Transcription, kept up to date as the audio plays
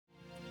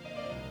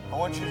I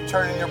want you to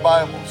turn in your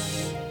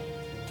Bibles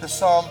to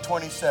Psalm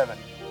 27.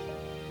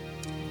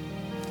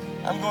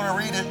 I'm going to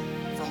read it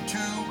from two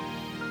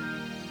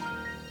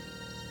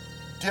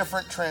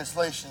different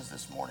translations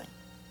this morning.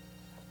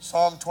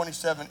 Psalm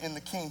 27 in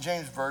the King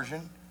James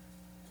Version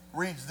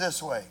reads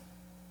this way.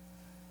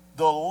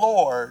 The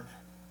Lord,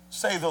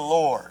 say the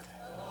Lord,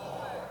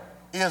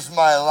 is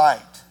my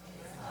light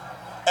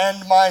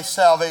and my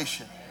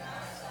salvation.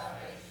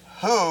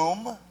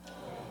 Whom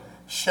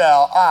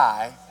shall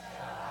I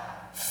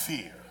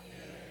fear?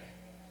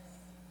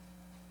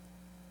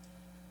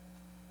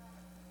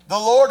 The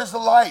Lord is the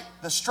light,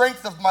 the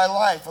strength of my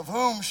life. Of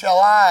whom shall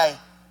I,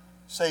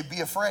 say, be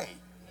afraid?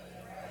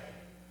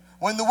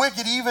 When the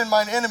wicked, even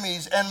mine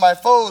enemies and my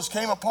foes,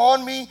 came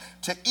upon me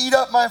to eat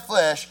up my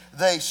flesh,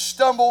 they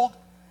stumbled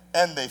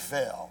and they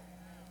fell.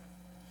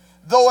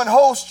 Though an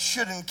host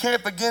should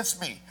encamp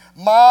against me,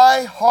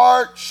 my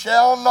heart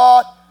shall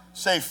not,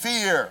 say,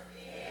 fear.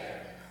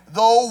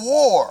 Though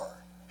war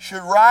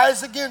should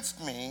rise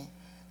against me,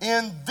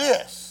 in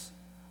this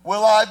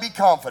will I be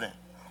confident.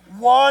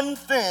 One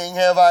thing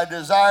have I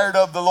desired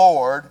of the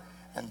Lord,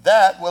 and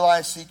that will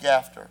I seek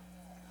after,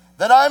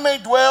 that I may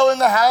dwell in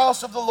the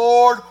house of the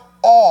Lord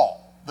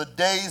all the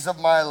days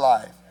of my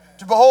life,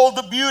 to behold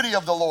the beauty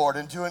of the Lord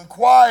and to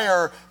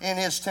inquire in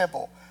his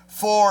temple.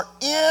 For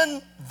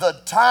in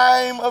the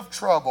time of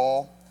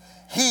trouble,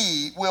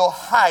 he will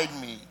hide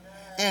me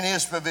in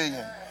his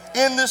pavilion.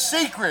 In the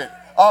secret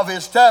of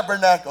his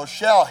tabernacle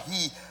shall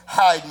he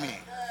hide me.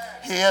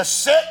 He has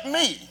set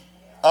me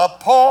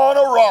upon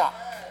a rock.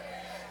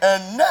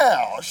 And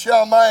now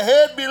shall my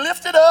head be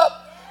lifted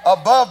up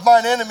above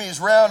mine enemies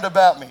round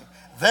about me.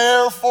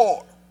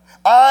 Therefore,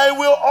 I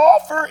will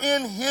offer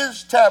in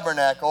his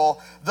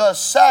tabernacle the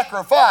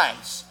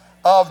sacrifice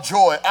of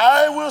joy.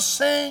 I will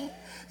sing,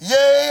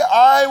 yea,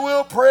 I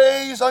will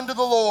praise unto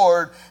the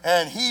Lord,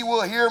 and he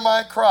will hear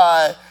my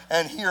cry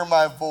and hear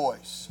my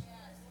voice.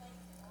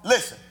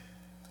 Listen,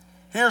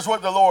 here's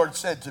what the Lord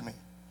said to me.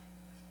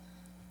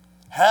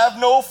 Have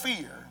no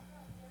fear,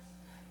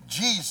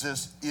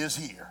 Jesus is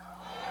here.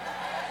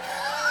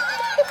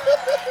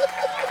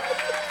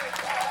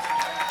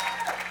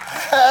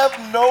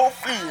 Have no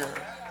fear,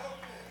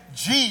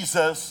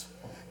 Jesus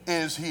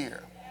is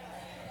here.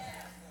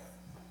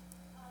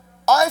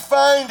 I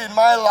find in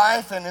my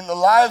life and in the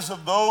lives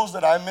of those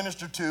that I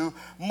minister to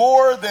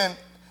more than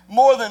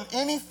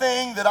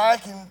anything that I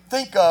can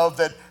think of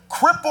that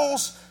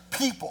cripples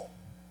people.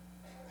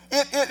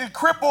 It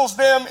cripples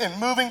them in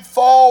moving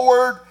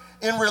forward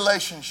in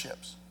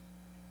relationships.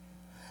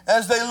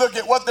 As they look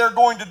at what they're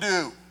going to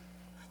do,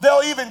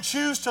 they'll even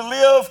choose to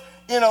live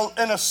in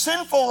a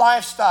sinful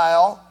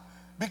lifestyle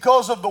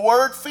because of the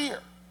word fear.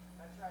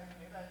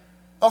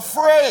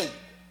 Afraid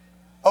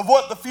of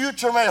what the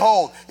future may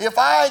hold. If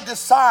I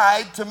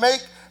decide to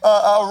make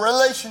a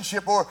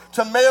relationship or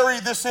to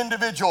marry this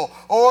individual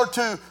or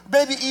to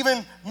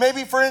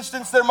maybe for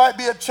instance there might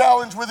be a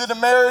challenge within a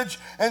marriage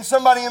and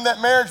somebody in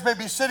that marriage may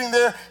be sitting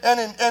there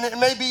and it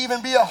may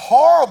even be a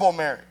horrible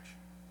marriage.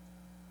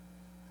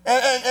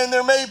 And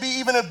there may be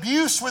even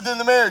abuse within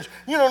the marriage.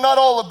 You know, not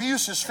all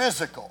abuse is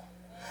physical.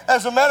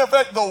 As a matter of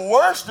fact, the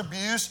worst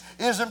abuse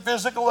isn't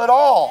physical at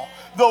all.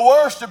 The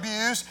worst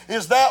abuse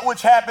is that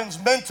which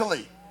happens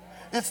mentally.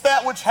 It's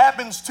that which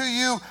happens to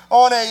you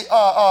on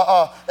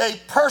a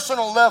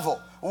personal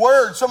level.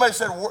 Words, somebody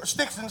said,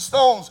 sticks and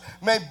stones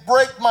may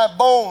break my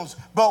bones,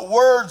 but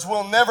words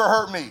will never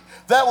hurt me.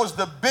 That was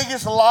the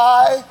biggest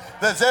lie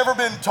that's ever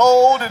been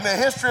told in the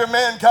history of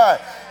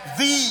mankind.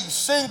 The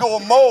single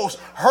most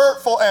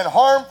hurtful and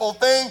harmful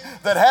thing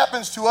that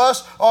happens to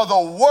us are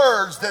the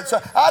words that say,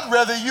 I'd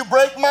rather you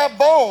break my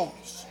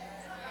bones.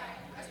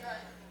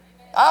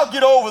 I'll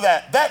get over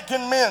that. That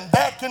can mend.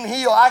 That can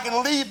heal. I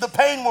can leave. The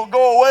pain will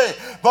go away.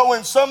 But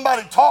when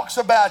somebody talks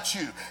about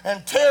you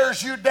and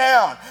tears you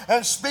down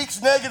and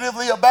speaks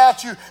negatively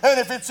about you, and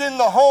if it's in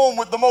the home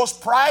with the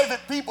most private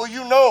people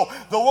you know,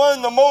 the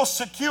one the most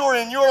secure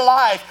in your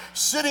life,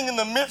 sitting in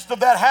the midst of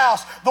that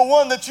house, the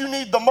one that you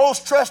need the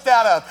most trust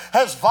out of,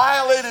 has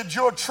violated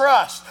your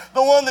trust,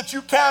 the one that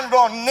you counted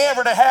on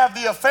never to have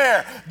the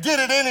affair, did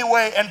it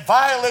anyway and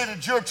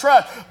violated your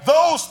trust.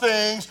 Those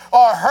things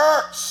are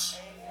hurts.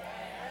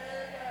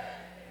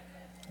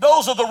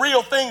 Those are the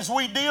real things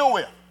we deal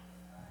with.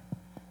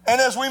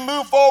 And as we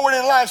move forward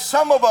in life,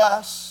 some of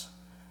us,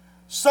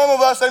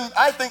 and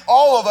I think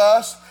all of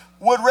us,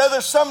 would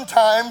rather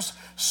sometimes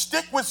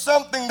stick with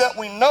something that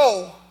we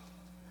know,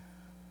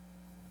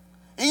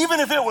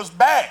 even if it was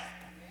bad,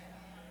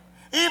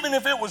 even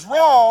if it was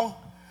wrong,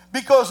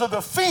 because of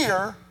the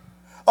fear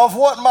of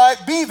what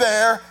might be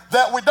there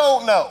that we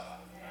don't know.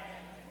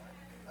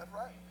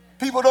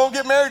 People don't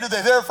get married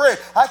today. They're afraid.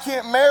 I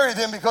can't marry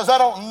them because I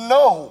don't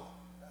know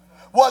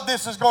what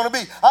this is going to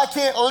be. I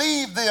can't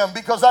leave them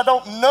because I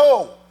don't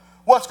know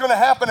what's going to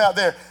happen out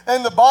there.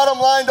 And the bottom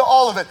line to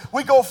all of it,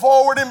 we go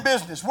forward in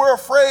business. We're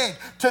afraid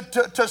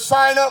to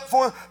sign up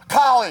for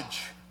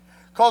college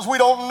because we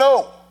don't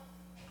know.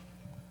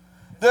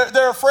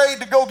 They're afraid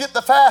to go get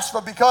the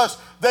FAFSA because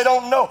they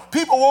don't know.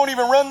 People won't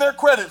even run their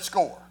credit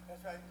score.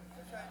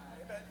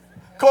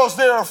 because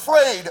they're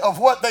afraid of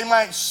what they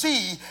might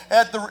see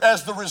as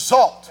the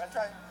result. That's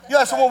right. You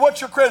ask them, well, what's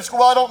your credit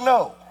score? Well, I don't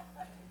know.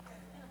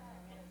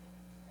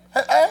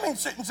 I mean,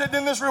 sitting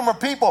in this room are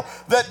people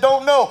that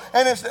don't know,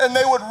 and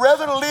they would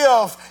rather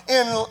live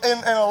in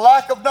a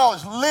lack of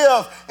knowledge,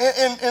 live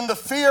in the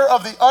fear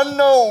of the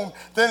unknown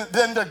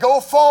than to go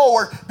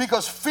forward,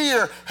 because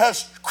fear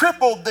has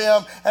crippled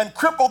them and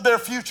crippled their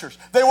futures.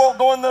 They won't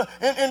go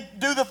and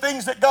do the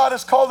things that God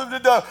has called them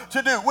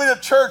to do. With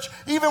a church,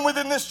 even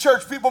within this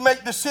church, people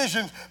make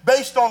decisions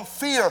based on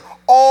fear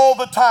all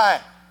the time.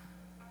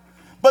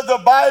 But the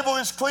Bible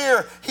is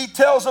clear. He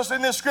tells us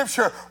in this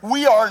scripture,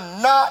 we are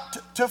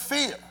not to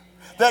fear.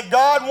 That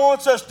God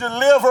wants us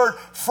delivered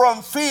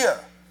from fear.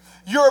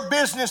 Your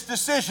business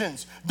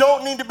decisions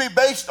don't need to be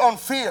based on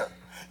fear.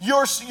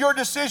 Your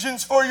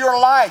decisions for your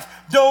life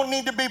don't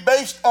need to be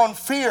based on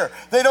fear.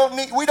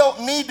 We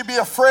don't need to be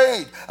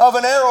afraid of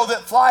an arrow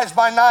that flies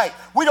by night.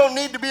 We don't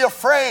need to be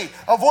afraid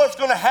of what's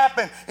going to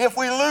happen if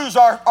we lose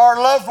our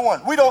loved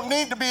one. We don't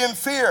need to be in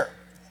fear.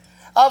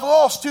 I've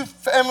lost 2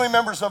 family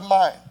members of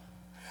mine.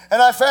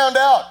 And I found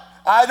out,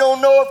 I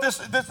don't know if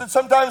this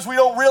sometimes we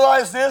don't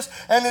realize this,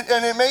 and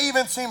it may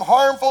even seem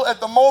harmful at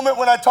the moment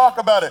when I talk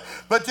about it.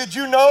 But did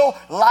you know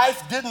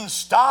life didn't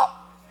stop?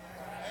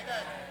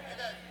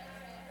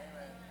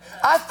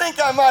 I think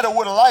I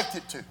would have liked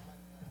it to.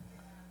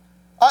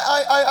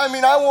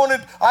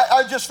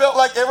 I just felt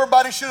like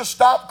everybody should have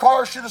stopped,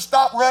 cars should have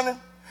stopped running,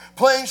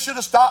 planes should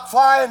have stopped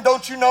flying.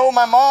 Don't you know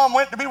my mom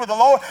went to be with the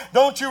Lord?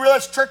 Don't you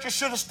realize churches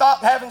should have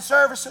stopped having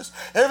services?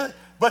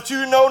 But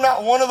you know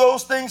not one of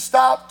those things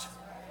stopped.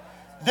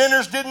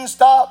 Dinners didn't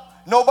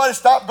stop. Nobody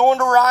stopped going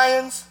to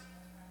Ryan's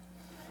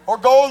or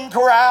Golden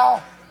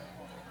Corral.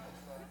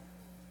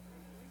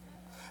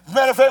 As a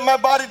matter of fact, my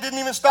body didn't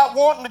even stop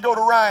wanting to go to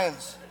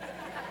Ryan's.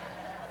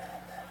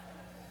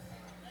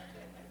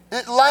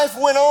 Life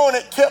went on.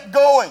 It kept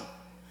going.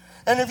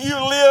 And if you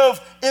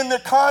live in the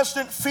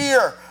constant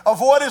fear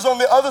of what is on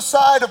the other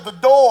side of the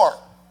door,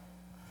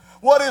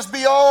 what is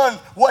beyond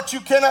what you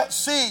cannot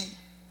see,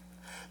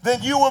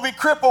 then you will be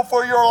crippled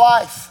for your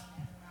life.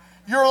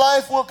 Your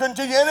life will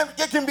continue, and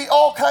it can be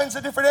all kinds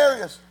of different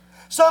areas.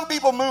 Some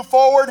people move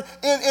forward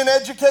in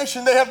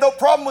education. They have no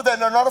problem with that.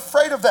 They're not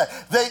afraid of that.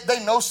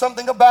 They know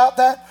something about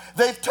that.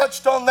 They've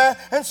touched on that.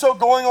 And so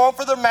going on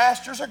for their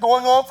masters or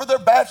going on for their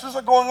bachelors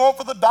or going on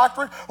for the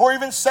doctorate or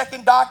even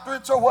second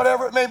doctorates or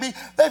whatever it may be,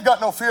 they've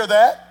got no fear of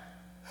that.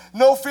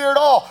 No fear at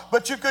all.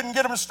 But you couldn't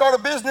get them to start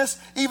a business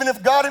even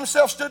if God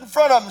himself stood in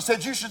front of them and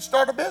said, you should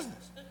start a business.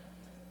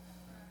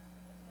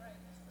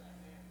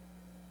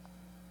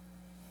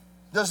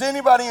 Does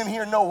anybody in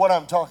here know what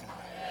I'm talking about?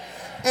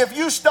 If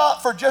you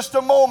stop for just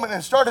a moment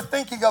and started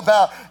thinking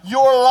about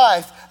your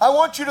life, I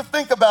want you to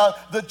think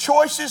about the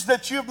choices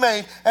that you've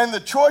made and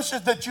the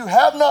choices that you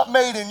have not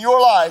made in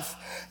your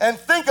life, and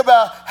think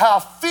about how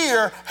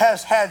fear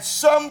has had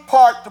some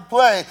part to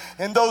play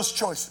in those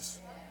choices.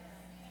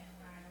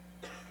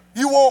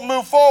 You won't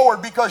move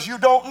forward because you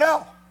don't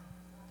know.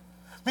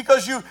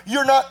 Because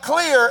you're not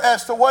clear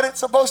as to what it's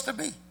supposed to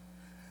be.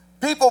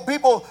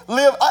 People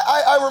live.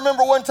 I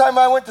remember one time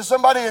I went to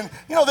somebody, and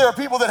there are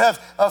people that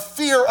have a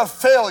fear of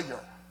failure.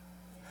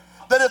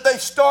 That if they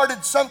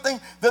started something,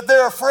 that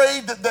they're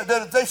afraid that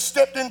if they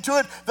stepped into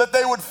it, that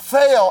they would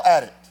fail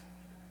at it.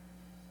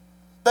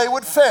 They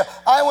would fail.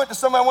 I went to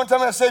somebody one time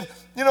and I said,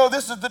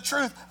 this is the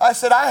truth. I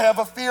said, I have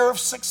a fear of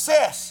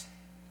success.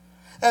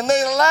 And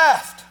they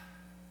laughed.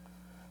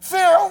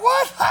 Fear of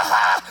what?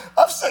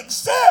 Of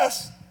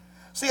success.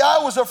 See, I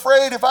was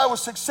afraid if I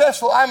was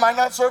successful, I might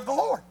not serve the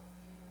Lord.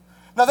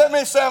 Now that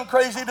may sound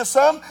crazy to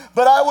some,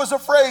 but I was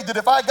afraid that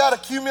if I got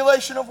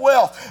accumulation of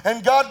wealth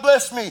and God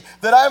bless me,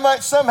 that I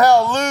might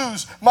somehow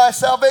lose my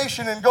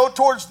salvation and go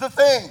towards the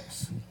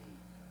things.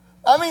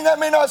 That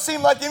may not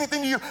seem like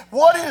anything to you.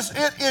 What is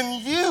it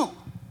in you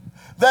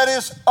that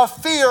is a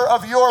fear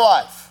of your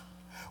life?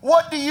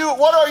 What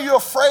are you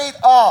afraid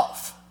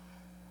of?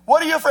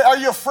 What are you afraid? Are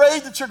you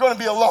afraid that you're going to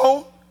be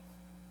alone?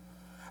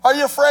 Are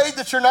you afraid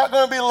that you're not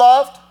going to be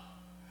loved?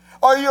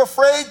 Are you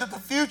afraid that the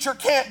future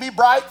can't be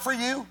bright for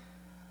you?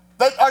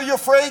 Are you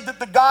afraid that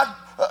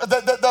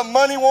the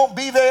money won't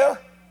be there?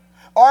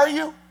 Are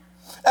you?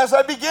 As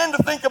I began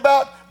to think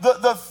about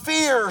the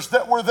fears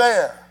that were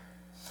there,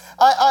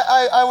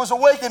 I was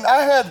awakened.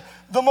 I had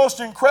the most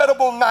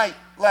incredible night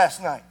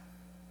last night.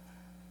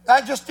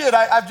 I just did.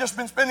 I've just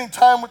been spending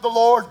time with the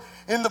Lord,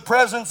 in the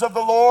presence of the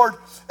Lord,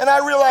 and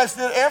I realized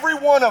that every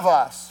one of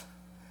us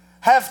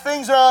have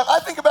things around.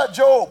 I think about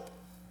Job.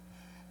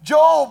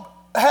 Job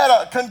had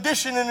a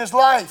condition in his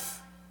life.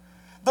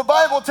 The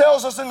Bible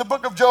tells us in the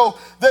book of Job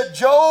that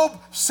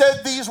Job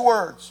said these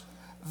words,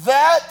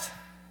 that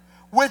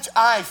which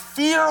I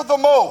fear the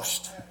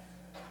most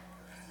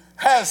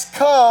has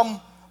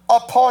come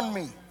upon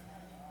me.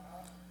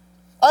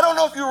 I don't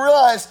know if you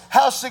realize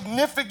how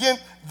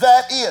significant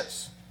that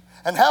is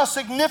and how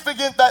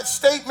significant that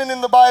statement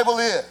in the Bible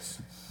is.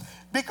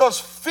 Because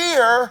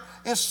fear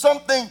is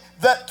something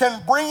that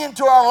can bring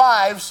into our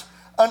lives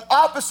an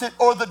opposite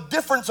or the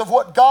difference of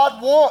what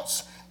God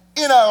wants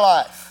in our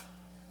life.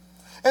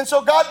 And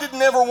so God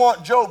didn't ever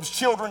want Job's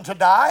children to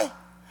die.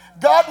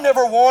 God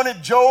never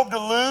wanted Job to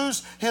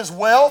lose his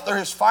wealth or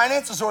his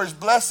finances or his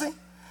blessing.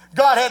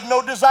 God had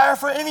no desire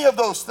for any of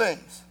those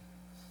things.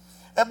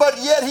 But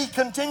yet he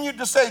continued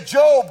to say,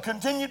 Job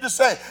continued to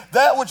say,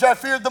 that which I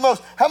feared the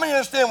most. How many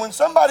understand when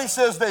somebody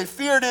says they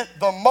feared it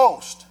the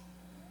most?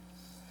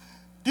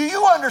 Do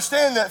you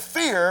understand that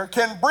fear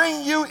can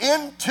bring you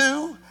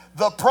into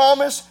the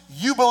promise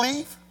you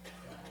believe?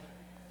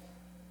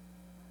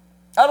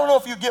 I don't know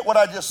if you get what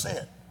I just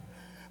said.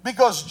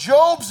 Because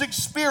Job's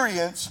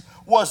experience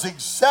was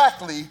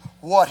exactly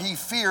what he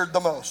feared the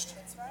most.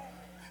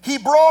 He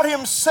brought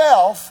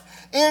himself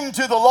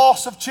into the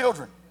loss of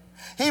children.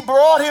 He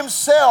brought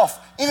himself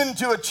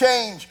into a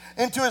change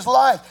into his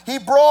life. He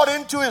brought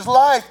into his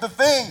life the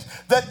things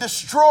that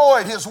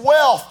destroyed his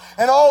wealth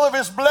and all of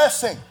his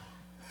blessing.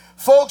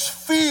 Folks,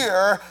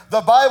 fear,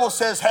 the Bible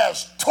says,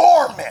 has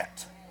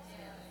torment.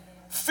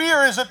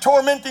 Fear is a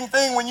tormenting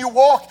thing when you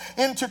walk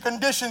into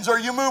conditions or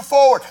you move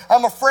forward.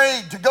 I'm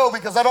afraid to go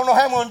because I don't know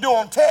how I'm going to do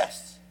on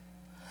tests.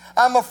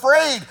 I'm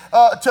afraid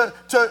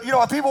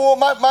people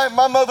want my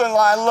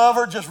mother-in-law, I love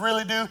her, just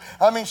really do.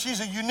 I mean,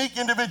 she's a unique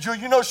individual.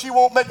 You know she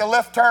won't make a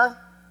left turn.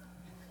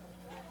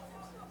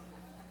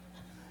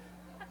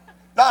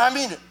 No, I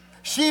mean it.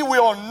 She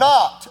will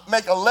not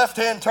make a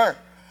left-hand turn.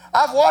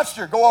 I've watched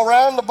her go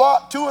around the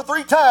block 2 or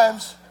 3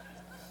 times.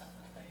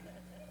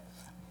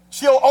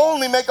 She'll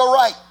only make a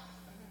right.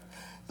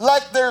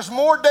 Like there's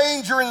more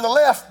danger in the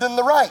left than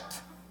the right.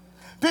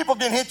 People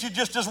can hit you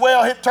just as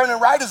well turning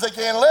right as they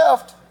can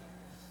left.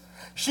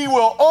 She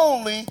will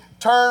only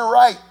turn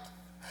right.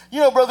 You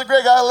know, Brother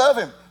Greg, I love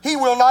him. He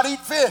will not eat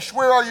fish.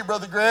 Where are you,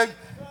 Brother Greg?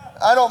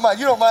 I don't mind.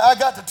 You don't mind. I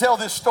got to tell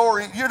this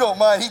story. You don't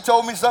mind. He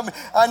told me something.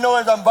 I know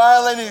as I'm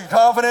violating a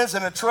confidence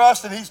and a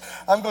trust, and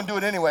I'm going to do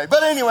it anyway.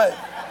 But anyway,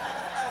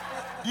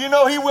 you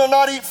know he will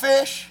not eat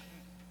fish?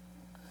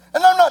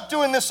 And I'm not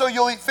doing this so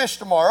you'll eat fish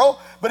tomorrow,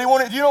 but he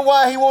won't. Do you know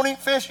why he won't eat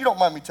fish? You don't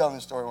mind me telling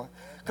the story.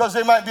 Because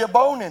there might be a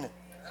bone in it.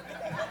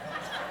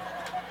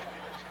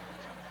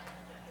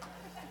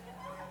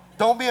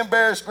 Don't be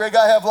embarrassed, Greg.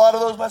 I have a lot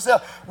of those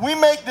myself. We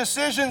make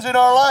decisions in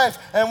our life,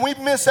 and we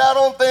miss out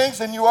on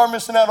things, and you are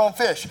missing out on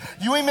fish.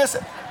 You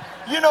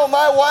know,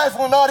 my wife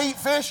will not eat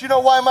fish. You know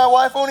why my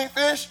wife won't eat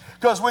fish?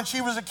 Because when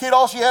she was a kid,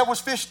 all she had was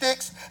fish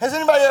sticks. Has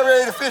anybody ever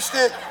ate a fish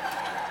stick?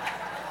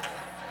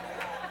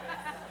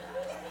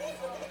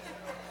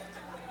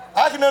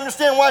 I can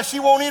understand why she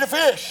won't eat a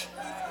fish.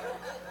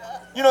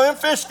 You know, them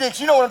fish sticks,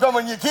 you know what I'm talking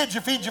about. When you're kids,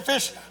 you feed your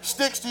fish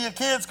sticks to your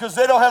kids because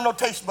they don't have no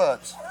taste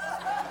buds.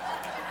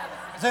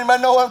 Does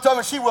anybody know what I'm talking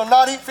about? She will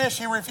not eat fish.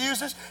 She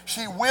refuses.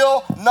 She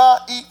will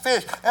not eat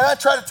fish. And I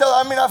try to tell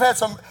her,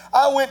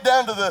 I went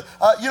down to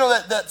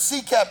that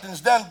sea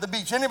captain's down at the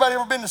beach. Anybody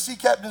ever been to sea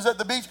captain's at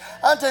the beach?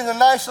 I'm telling you, a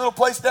nice little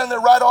place down there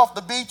right off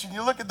the beach, and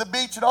you look at the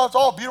beach and it's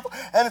all beautiful.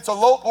 And it's a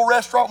local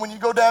restaurant. When you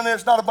go down there,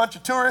 it's not a bunch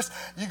of tourists.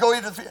 You go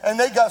eat and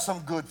they got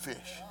some good fish.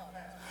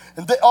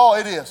 And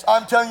it is.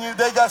 I'm telling you,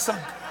 they got some,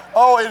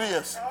 it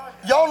is.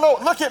 Y'all know,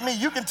 look at me.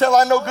 You can tell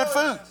I know good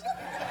food.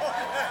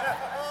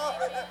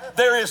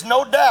 There is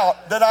no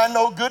doubt that I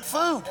know good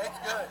food.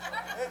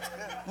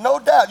 No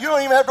doubt. You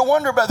don't even have to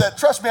wonder about that.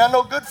 Trust me, I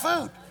know good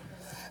food.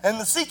 And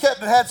the sea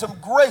captain had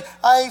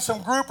I ate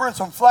some grouper and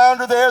some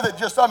flounder there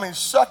that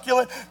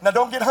succulent. Now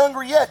don't get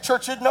hungry yet.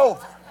 Church isn't over.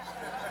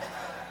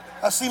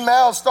 I see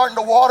mouths starting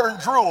to water and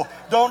drool.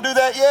 Don't do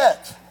that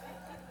yet.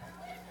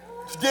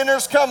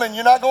 Dinner's coming.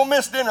 You're not going to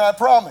miss dinner, I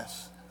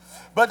promise.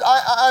 But and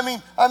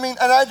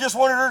I just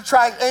wanted her to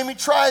try. Amy,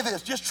 try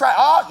this. Just try.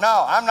 Oh,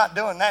 no, I'm not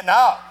doing that.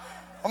 No.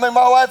 My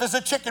wife is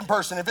a chicken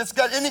person. If it's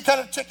got any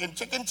kind of chicken.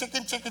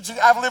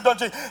 I've lived on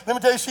chicken. Let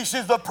me tell you, she's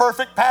the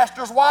perfect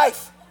pastor's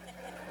wife.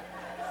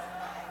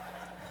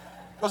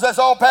 Because that's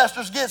all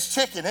pastors get,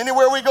 chicken.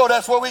 Anywhere we go,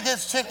 that's what we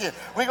get, chicken.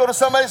 We go to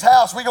somebody's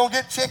house, we're going to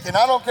get chicken.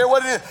 I don't care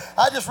what it is.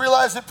 I just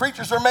realized that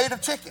preachers are made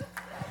of chicken.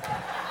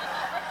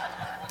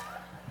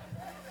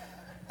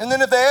 And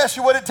then if they ask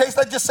you what it tastes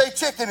like, just say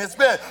chicken. It's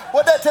bad.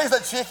 What that taste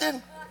like,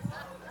 chicken?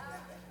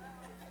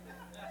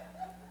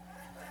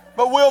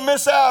 But we'll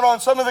miss out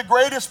on some of the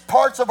greatest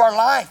parts of our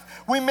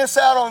life. We miss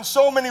out on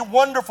so many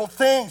wonderful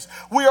things.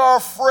 We are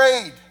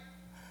afraid.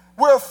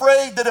 We're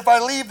afraid that if I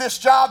leave this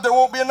job, there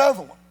won't be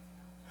another one.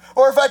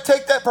 Or if I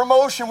take that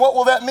promotion, what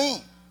will that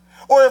mean?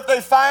 Or if they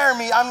fire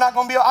me, I'm not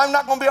going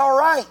to be all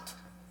right.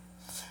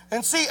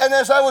 And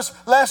as I was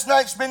last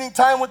night spending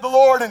time with the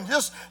Lord and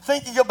just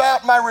thinking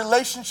about my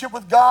relationship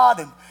with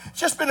God, and it's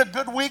just been a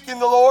good week in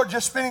the Lord,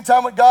 just spending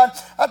time with God.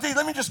 I'll tell you,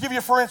 let me just give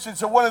you, for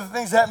instance, of one of the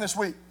things that happened this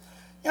week.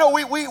 You know,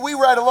 we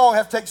right along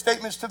have to take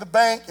statements to the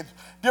bank and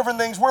different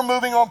things. We're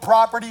moving on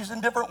properties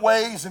in different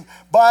ways and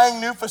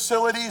buying new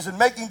facilities and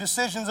making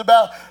decisions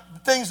about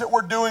things that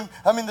we're doing.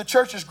 The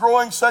church is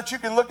growing such, you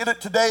can look at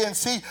it today and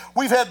see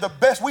we had the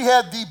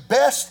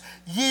best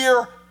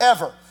year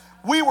ever.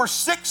 We were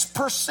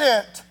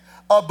 6%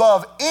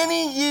 above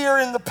any year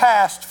in the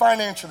past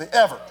financially,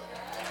 ever.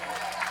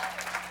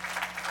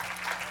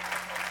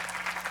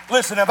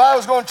 Listen, if I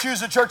was going to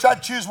choose a church,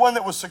 I'd choose one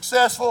that was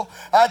successful.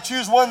 I'd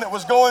choose one that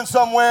was going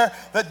somewhere,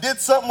 that did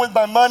something with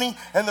my money,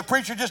 and the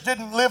preacher just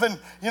didn't live in,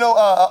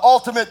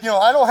 ultimate,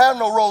 I don't have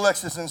no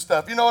Rolexes and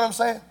stuff. You know what I'm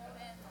saying?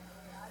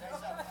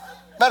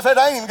 Matter of fact,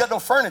 I ain't even got no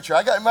furniture.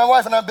 My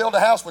wife and I built a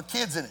house with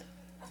kids in it.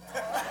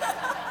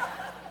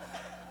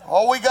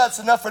 All we got's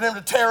enough for them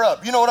to tear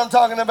up. You know what I'm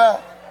talking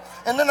about?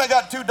 And then I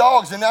got 2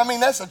 dogs, and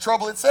that's a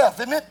trouble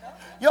itself, isn't it?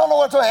 Y'all know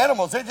what I'm talking about?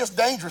 Animals, they're just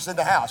dangerous in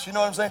the house. You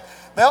know what I'm saying?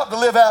 They ought to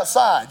live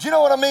outside. You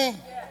know what I mean?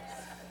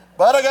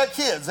 But I got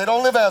kids. They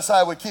don't live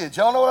outside with kids.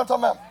 Y'all know what I'm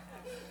talking about?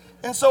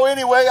 And so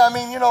anyway,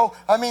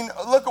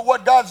 look at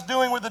what God's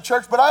doing with the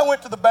church. But I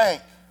went to the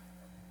bank,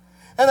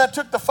 and I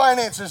took the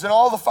finances and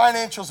all the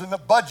financials and the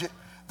budget,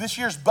 this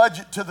year's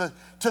budget, to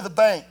the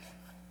bank.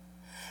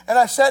 And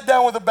I sat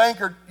down with a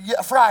banker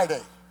Friday.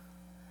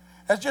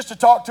 As just to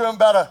talk to him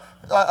about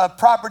a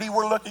property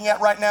we're looking at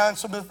right now and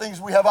some of the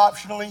things we have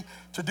optionally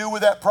to do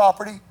with that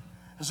property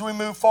as we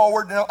move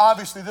forward. Now,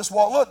 obviously, this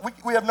wall, look,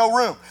 we have no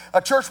room.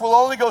 A church will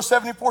only go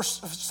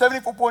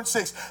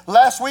 74.6.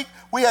 Last week,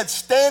 we had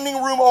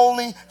standing room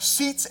only,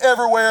 seats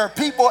everywhere,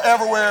 people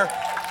everywhere.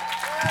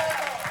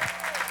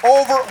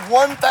 Over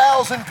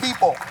 1,000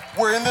 people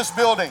were in this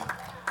building,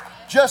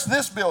 just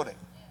this building.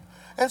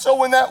 And so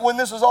when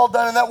this is all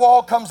done and that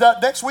wall comes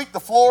out, next week the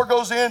floor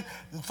goes in,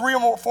 and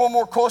 4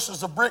 more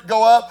courses of brick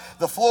go up,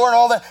 the floor and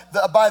all that.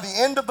 By the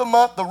end of the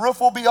month, the roof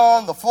will be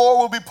on, the floor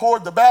will be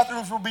poured, the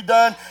bathrooms will be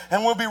done,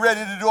 and we'll be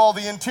ready to do all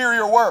the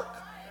interior work.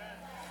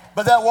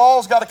 But that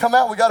wall's got to come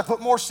out. We got to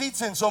put more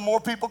seats in so more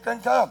people can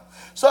come.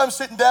 So I'm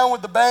sitting down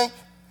with the bank,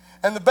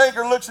 and the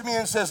banker looks at me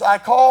and says, I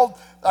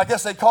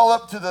guess they call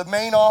up to the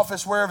main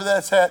office, wherever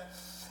that's at,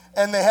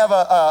 and they have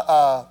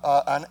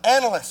an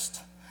analyst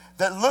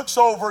that looks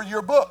over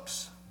your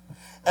books.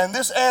 And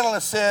this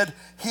analyst said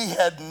he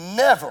had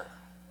never,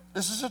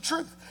 this is the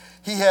truth,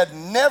 he had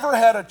never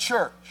had a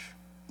church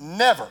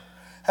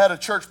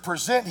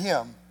present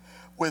him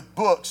with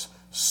books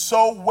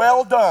so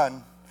well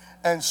done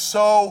and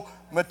so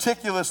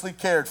meticulously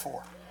cared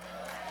for.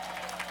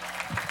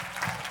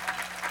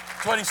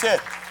 That's what he said.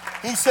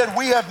 He said,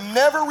 we have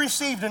never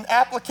received an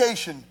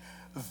application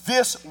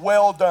this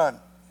well done.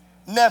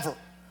 Never.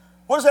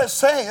 What is that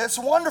saying? It's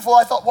wonderful.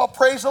 I thought, well,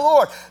 praise the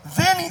Lord.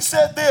 Then he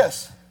said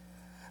this,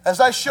 as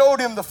I showed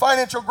him the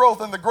financial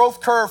growth and the growth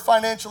curve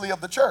financially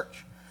of the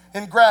church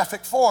in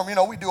graphic form.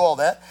 We do all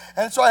that.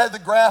 And so I had the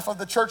graph of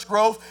the church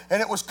growth,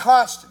 and it was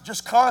constant,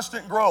 just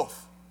constant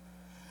growth.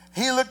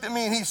 He looked at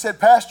me and he said,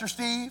 Pastor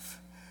Steve,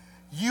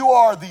 you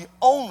are the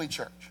only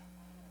church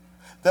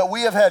that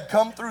we have had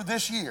come through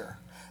this year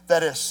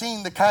that has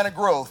seen the kind of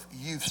growth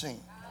you've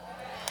seen.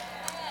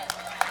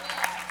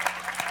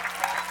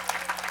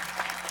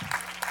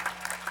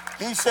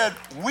 He said,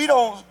 we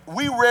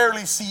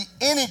rarely see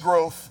any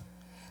growth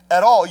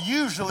at all.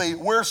 Usually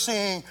we're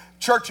seeing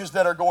churches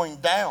that are going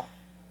down.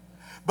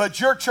 But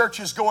your church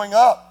is going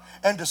up.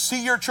 And to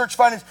see your church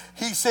finance,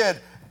 he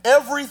said,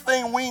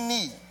 everything we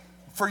need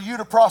for you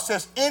to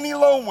process any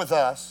loan with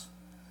us,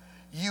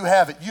 you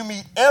have it. You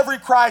meet every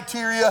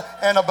criteria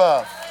and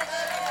above.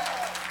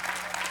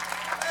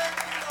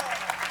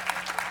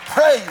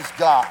 Praise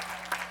God.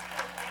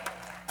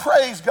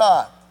 Praise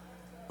God.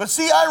 But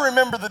see, I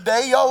remember the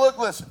day, y'all look,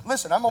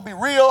 listen, I'm going to be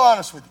real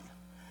honest with you.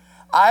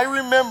 I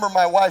remember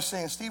my wife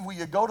saying, Steve, will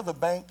you go to the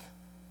bank?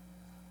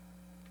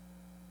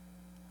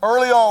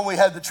 Early on, we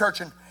had the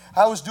church, and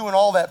I was doing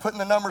all that, putting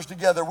the numbers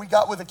together. We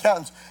got with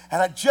accountants,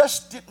 and I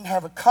just didn't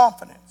have a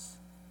confidence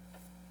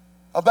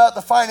about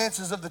the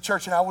finances of the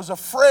church, and I was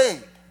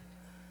afraid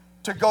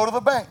to go to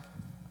the bank.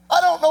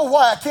 I don't know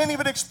why. I can't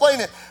even explain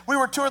it. We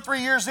were 2 or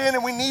 3 years in,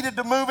 and we needed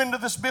to move into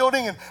this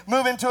building and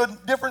move into a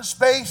different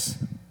space.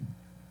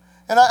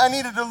 And I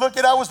needed to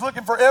I was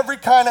looking for every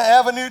kind of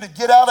avenue to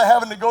get out of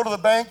having to go to the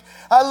bank.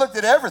 I looked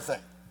at everything.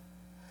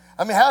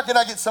 How can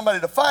I get somebody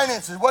to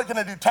finance it? What can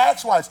I do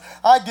tax-wise?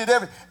 I did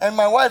everything. And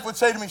my wife would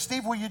say to me,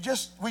 Steve, will you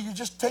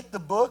just take the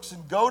books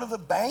and go to the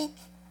bank?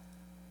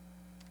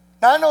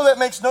 Now, I know that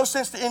makes no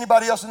sense to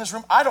anybody else in this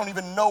room. I don't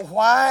even know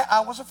why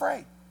I was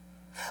afraid.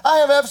 I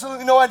have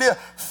absolutely no idea.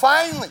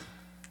 Finally,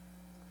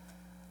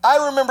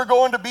 I remember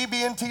going to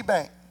BB&T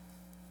Bank.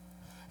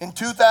 In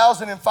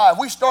 2005,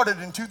 we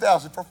started in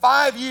 2000. For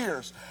 5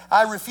 years,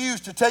 I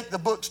refused to take the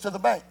books to the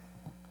bank.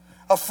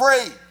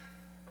 Afraid.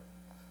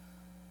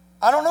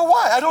 I don't know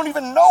why. I don't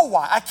even know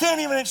why. I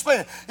can't even explain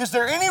it. Is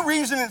there any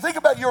reason, and think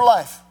about your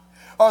life,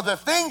 are there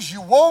things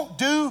you won't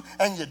do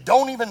and you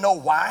don't even know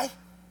why?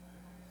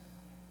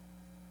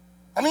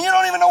 You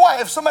don't even know why.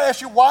 If somebody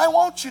asks you, why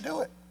won't you do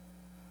it?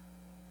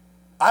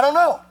 I don't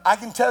know. I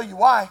can tell you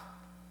why.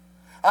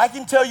 I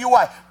can tell you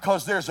why.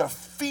 Because there's a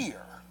fear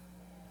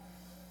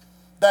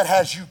that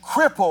has you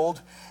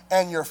crippled,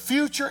 and your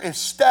future is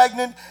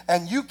stagnant,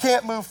 and you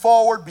can't move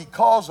forward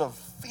because of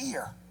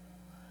fear.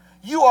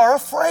 You are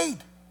afraid.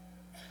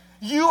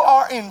 You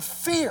are in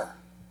fear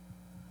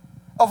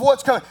of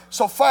what's coming.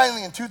 So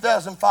finally in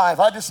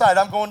 2005, I decided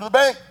I'm going to the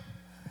bank,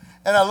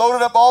 and I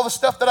loaded up all the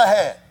stuff that I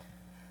had.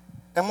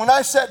 And when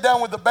I sat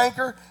down with the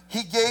banker,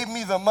 he gave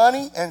me the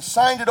money and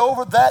signed it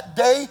over that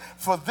day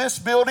for this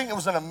building. It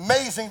was an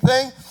amazing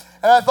thing.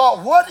 And I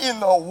thought, what in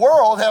the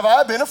world have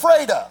I been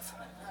afraid of?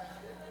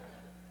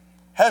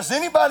 Has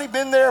anybody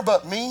been there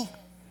but me?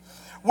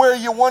 Where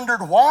you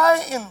wondered,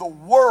 why in the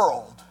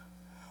world,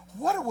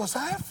 what was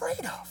I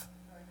afraid of?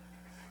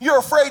 You're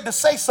afraid to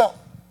say something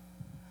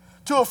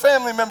to a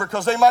family member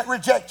because they might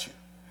reject you.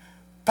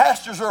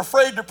 Pastors are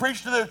afraid to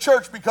preach to their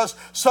church because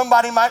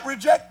somebody might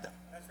reject them.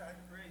 That's right.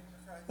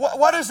 That's right.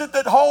 What is it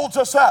that holds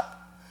us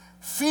up?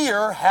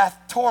 Fear hath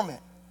torment.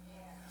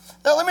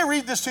 Now let me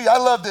read this to you. I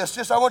love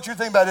this. I want you to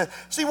think about it.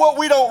 See, what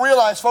we don't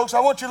realize, folks,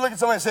 I want you to look at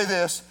somebody and say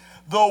this.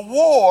 The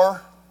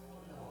war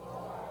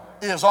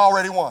is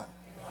already won.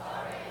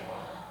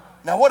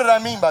 Now what did I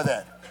mean by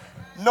that?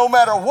 No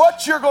matter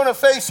what you're going to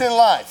face in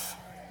life,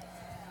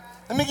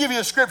 let me give you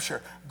a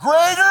scripture.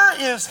 Greater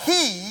is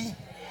he.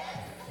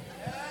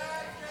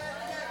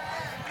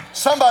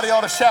 Somebody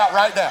ought to shout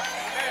right now.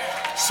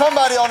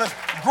 Somebody ought to.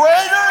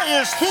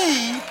 Greater is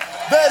he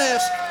that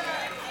is.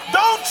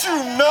 Don't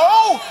you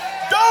know?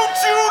 Don't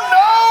you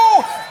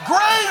know?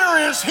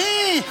 Greater is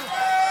he.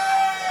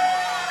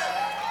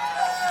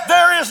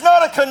 There is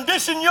not a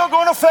condition you're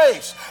going to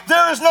face.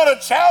 There is not a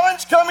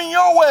challenge coming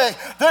your way.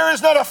 There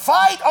is not a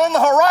fight on the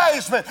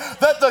horizon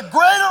that the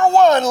greater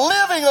one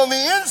living on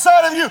the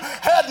inside of you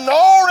hadn't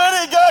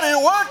already got it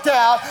worked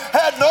out,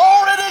 hadn't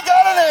already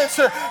got an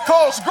answer,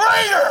 because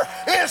greater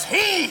is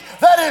he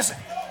that is.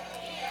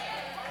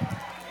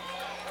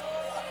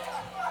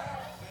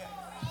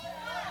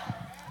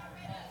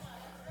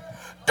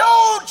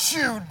 Don't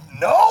you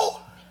know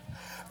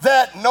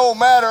that no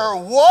matter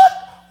what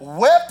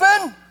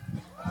weapon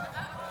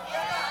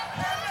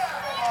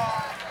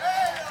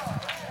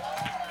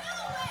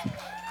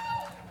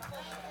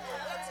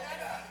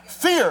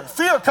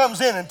Fear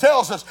comes in and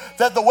tells us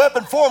that the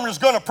weapon formed is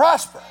going to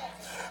prosper.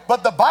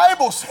 But the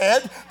Bible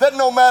said that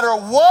no matter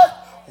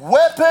what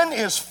weapon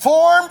is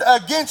formed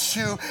against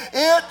you,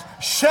 it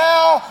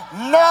shall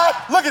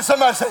not. Look at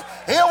somebody and say,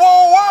 it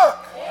won't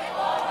work. It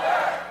won't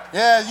work.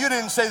 Yeah, you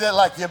didn't say that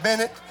like you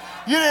meant it.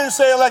 You didn't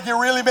say it like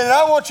you really meant it.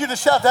 I want you to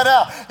shout that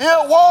out.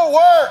 It won't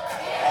work.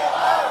 It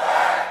won't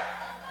work.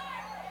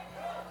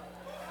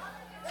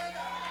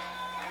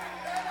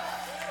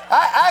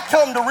 I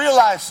come to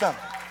realize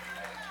something.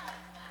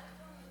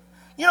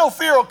 You know,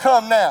 fear will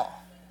come now.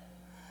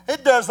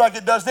 It does like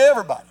it does to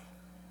everybody.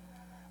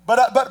 But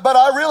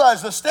I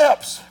realize the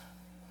steps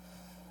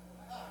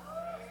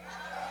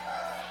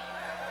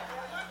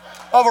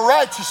of a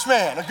righteous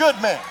man, a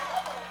good man.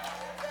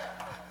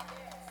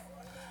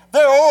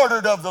 They're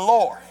ordered of the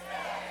Lord.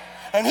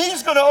 And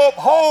he's going to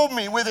uphold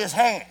me with his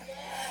hand.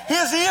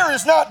 His ear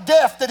is not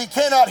deaf that he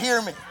cannot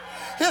hear me.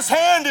 His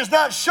hand is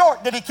not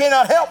short that he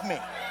cannot help me.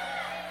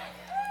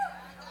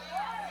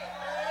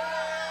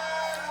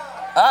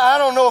 I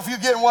don't know if you're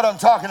getting what I'm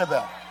talking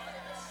about.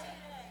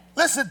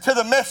 Listen to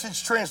the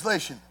Message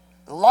translation.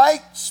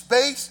 Light,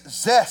 space,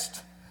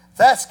 zest.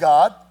 That's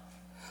God.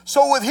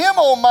 So with him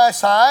on my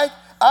side,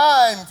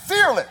 I'm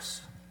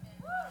fearless.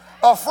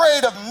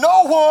 Afraid of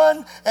no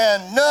one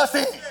and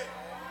nothing.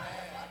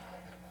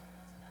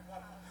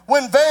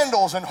 When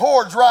vandals and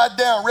hordes ride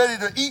down ready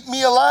to eat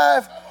me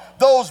alive,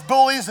 those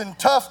bullies and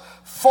tough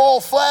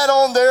fall flat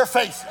on their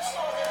faces.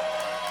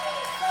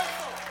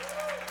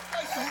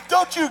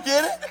 Don't you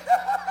get it?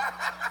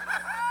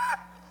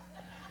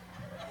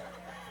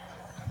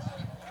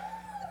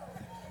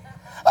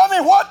 I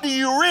mean, what do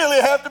you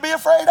really have to be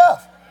afraid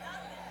of?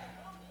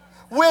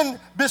 When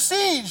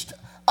besieged,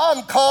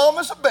 I'm calm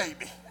as a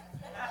baby.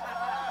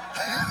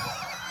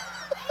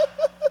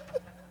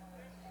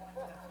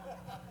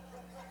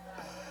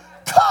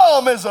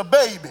 Calm as a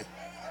baby.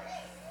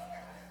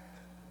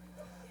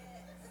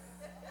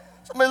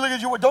 Somebody look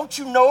at you, don't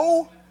you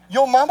know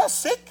your mama's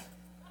sick?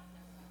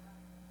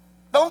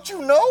 Don't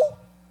you know?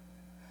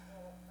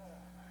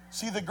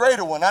 See, the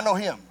greater one, I know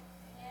him.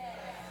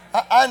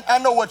 I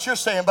know what you're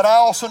saying, but I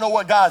also know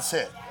what God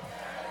said.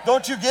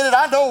 Don't you get it?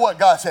 I know what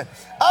God said.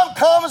 I'm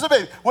calm as a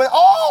baby. When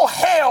all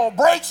hell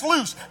breaks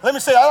loose, let me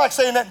say, I like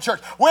saying that in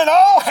church. When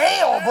all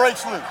hell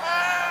breaks loose.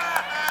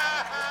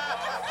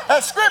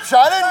 That's scripture.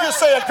 I didn't just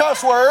say a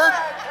cuss word.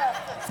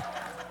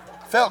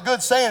 Felt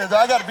good saying it, though.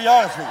 I got to be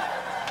honest with you.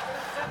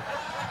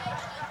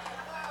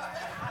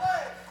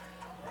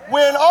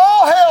 When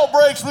all hell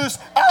breaks loose,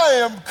 I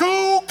am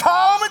cool,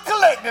 calm, and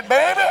collected,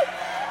 baby.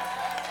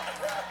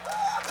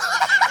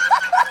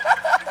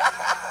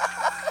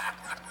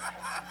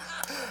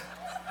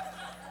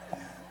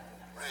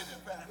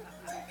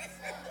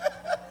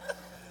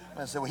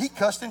 I said, well, he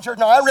cussed in church.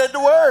 No, I read the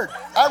word.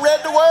 I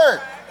read the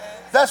word.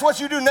 That's what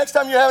you do next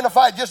time you're having a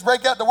fight. Just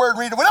break out the word and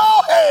read it. When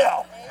all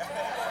hell.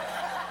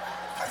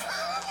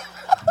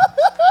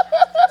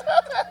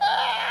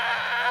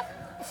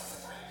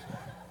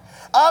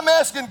 I'm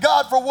asking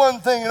God for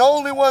one thing and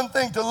only one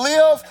thing, to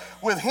live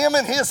with him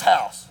in his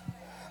house.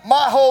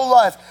 My whole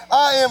life,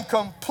 I am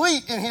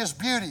complete in his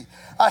beauty.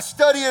 I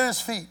study at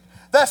his feet.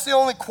 That's the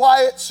only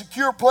quiet,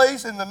 secure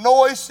place in the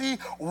noisy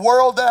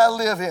world that I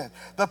live in.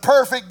 The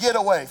perfect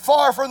getaway,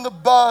 far from the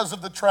buzz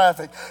of the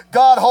traffic.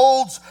 God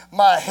holds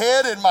my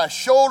head and my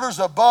shoulders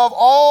above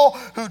all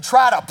who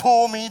try to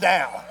pull me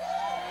down.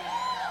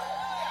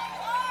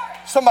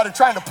 Somebody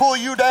trying to pull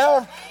you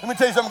down? Let me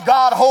tell you something.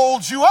 God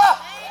holds you up.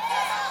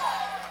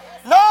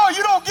 No,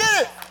 you don't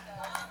get it.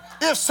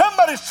 If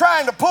somebody's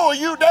trying to pull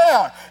you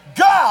down,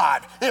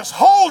 God is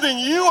holding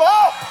you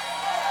up.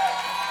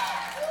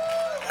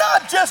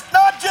 Not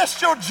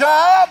just your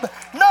job,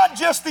 not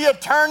just the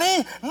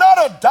attorney, not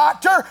a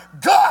doctor,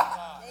 God.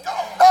 No.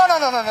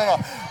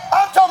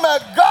 I'm talking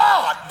about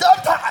God.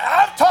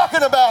 I'm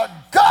talking about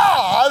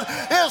God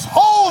is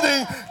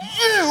holding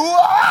you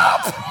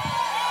up.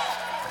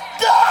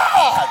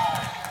 God.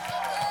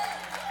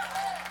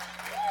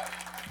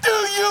 Do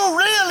you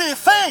really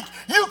think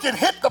you can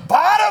hit the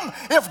bottom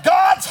if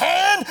God's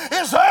hand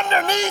is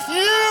underneath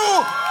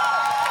you?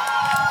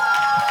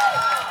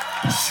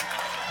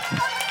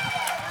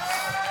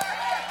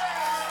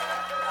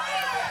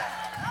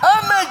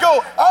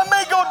 I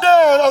may go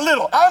down a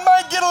little. I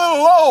might get a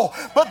little low,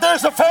 but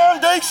there's a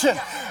foundation.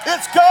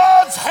 It's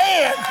God's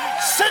hand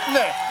sitting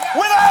there.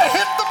 When I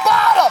hit the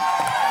bottom,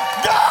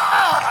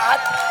 God.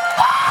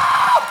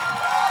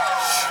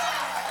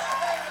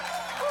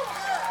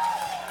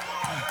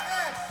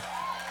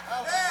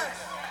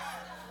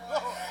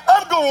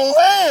 I'm going to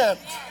land.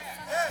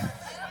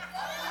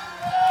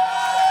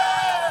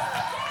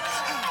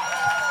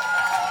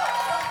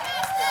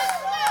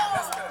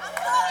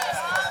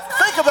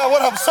 Think about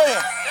what I'm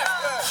saying.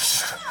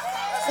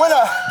 When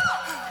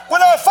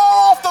I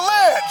fall off the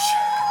ledge,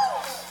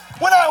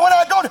 when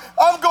I go,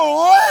 I'm going to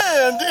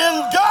land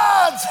in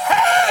God's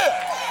hand.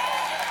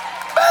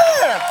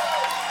 Man.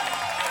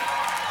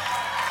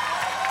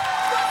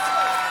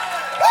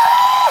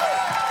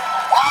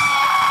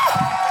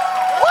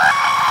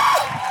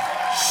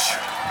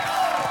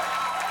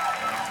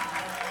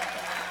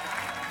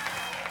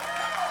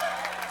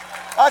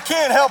 I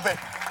can't help it.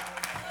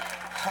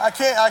 I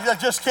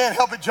just can't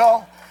help it,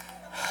 y'all.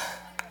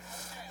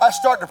 I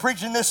start to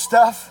preaching this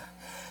stuff,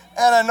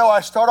 and I know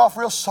I start off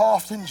real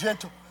soft and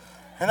gentle,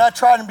 and I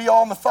try to be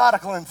all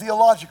methodical and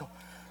theological.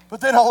 But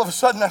then all of a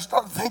sudden I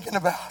start thinking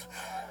about,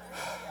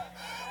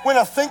 when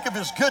I think of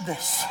his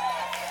goodness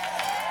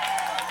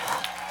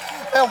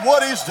and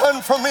what he's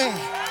done for me,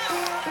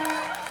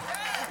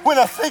 when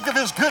I think of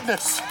his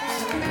goodness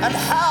and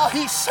how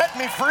he set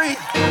me free,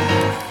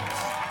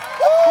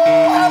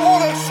 I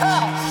want to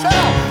shout, shout,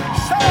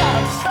 shout,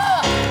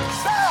 shout,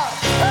 shout,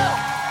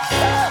 shout,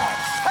 shout,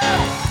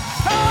 shout,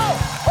 shout,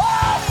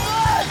 all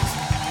night.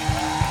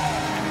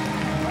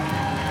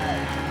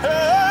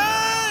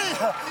 Hey,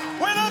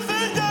 when I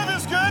think of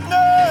his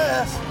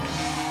goodness,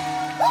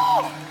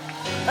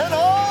 and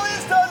all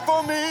he's done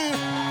for me,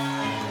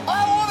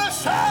 I want to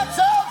shout,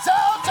 shout,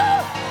 shout,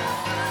 shout,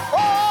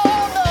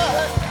 all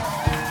night.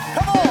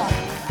 Come on,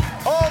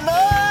 all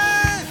night.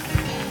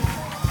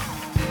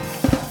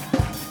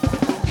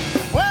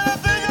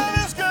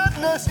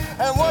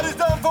 And what he's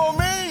done for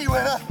me,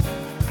 when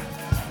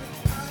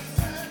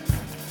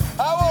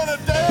I want to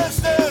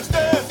dance, dance,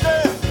 dance,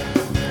 dance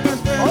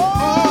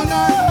all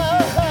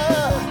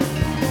night.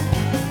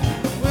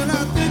 When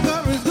I think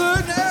of his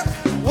goodness,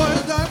 what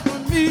he's done for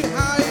me,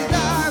 how he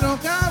died on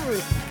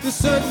Calvary to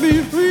set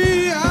me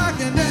free, I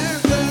can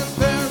dance, dance,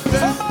 dance,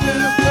 dance,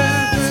 dance,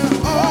 dance,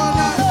 dance all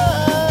night.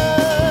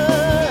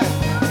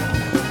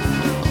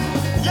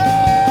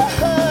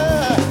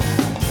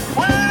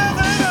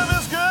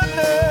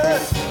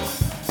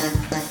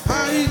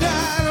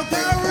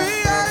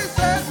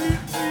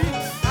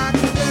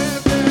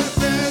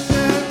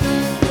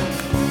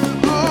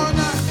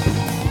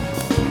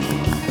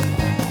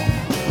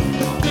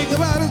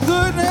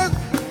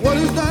 What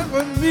he's done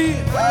for me,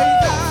 how he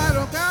died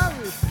on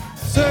Calvary,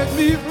 set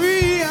me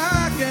free,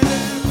 I can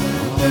dance,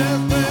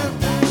 dance,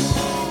 dance.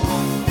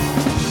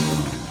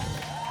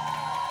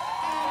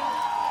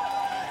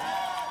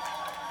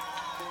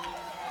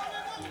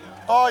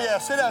 Oh yeah,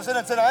 sit down, sit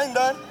down, sit down. I ain't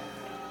done.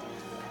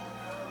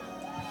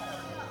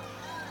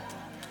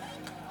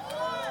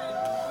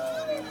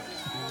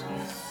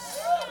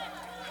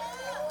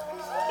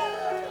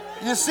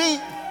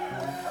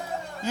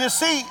 You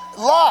see,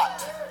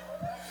 Lot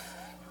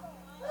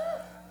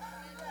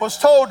was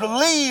told to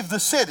leave the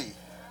city.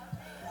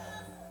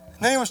 And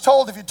then he was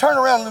told, if you turn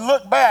around and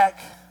look back,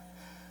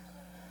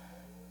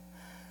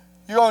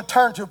 you're going to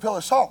turn to a pillar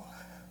of salt.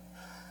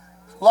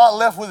 Lot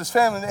left with his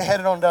family and they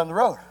headed on down the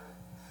road.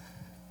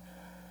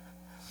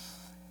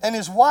 And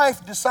his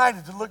wife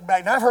decided to look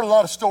back. Now, I've heard a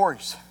lot of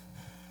stories.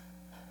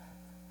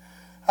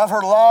 I've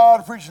heard a lot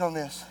of preaching on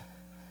this.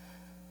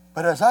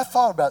 But as I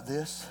thought about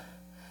this,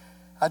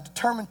 I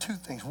determined two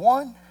things.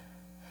 One,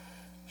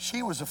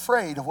 she was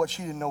afraid of what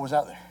she didn't know was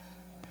out there.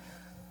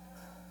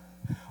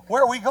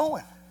 Where are we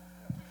going?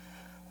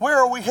 Where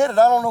are we headed?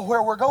 I don't know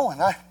where we're going.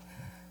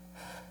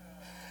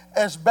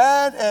 As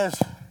bad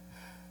as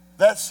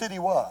that city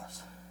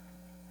was,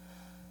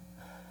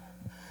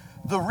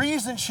 the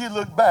reason she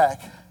looked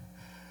back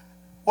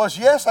was,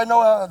 yes, I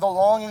know the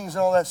longings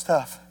and all that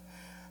stuff,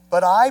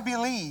 but I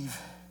believe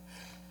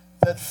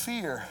that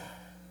fear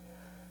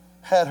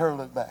had her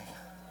look back.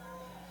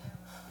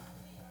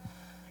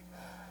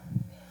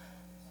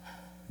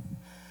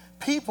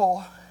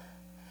 People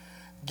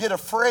get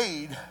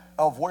afraid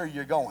of where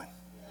you're going.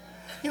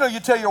 You know, you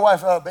tell your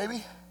wife,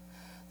 baby,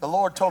 the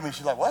Lord told me.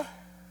 She's like, what?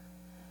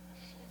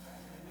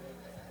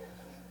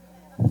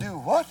 Do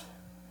what?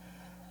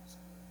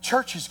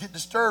 Churches get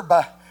disturbed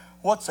by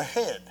what's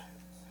ahead.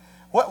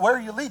 Where are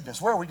you leading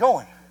us? Where are we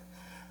going?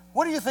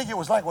 What do you think it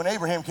was like when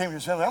Abraham came to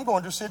his family? I'm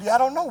going to a city I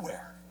don't know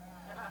where.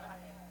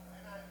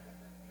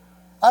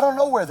 I don't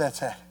know where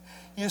that's at.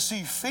 You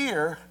see,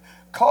 fear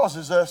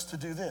causes us to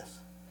do this.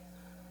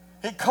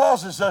 It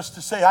causes us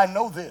to say, I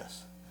know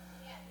this.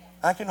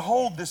 I can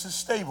hold this as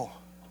stable.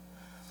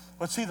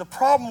 But see, the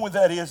problem with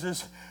that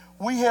is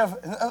we have,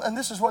 and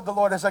this is what the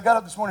Lord, as I got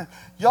up this morning,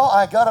 y'all,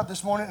 I got up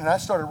this morning and I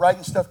started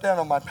writing stuff down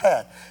on my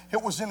pad.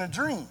 It was in a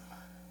dream.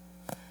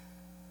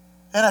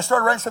 And I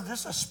started writing stuff.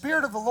 The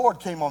Spirit of the Lord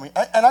came on me.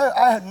 And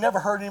I had never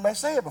heard anybody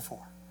say it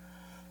before.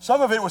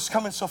 Some of it was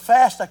coming so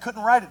fast I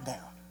couldn't write it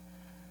down.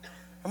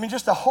 I mean,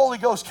 just the Holy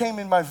Ghost came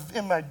in my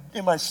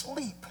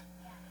sleep.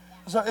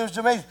 So it was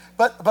amazing.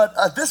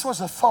 But this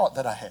was a thought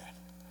that I had.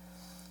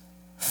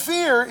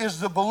 Fear is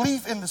the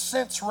belief in the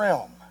sense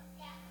realm.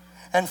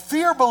 And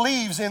fear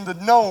believes in the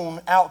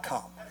known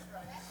outcome.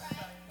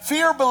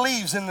 Fear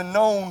believes in the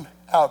known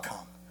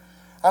outcome.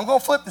 I'm going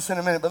to flip this in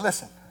a minute, but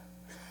listen.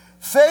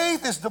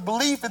 Faith is the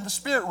belief in the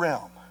spirit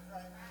realm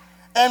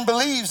and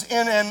believes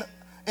in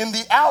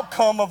the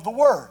outcome of the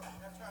word.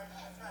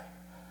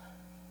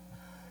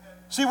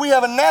 See, we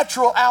have a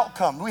natural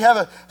outcome. We have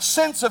a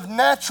sense of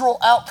natural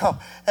outcome.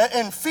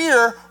 In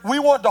fear, we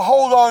want to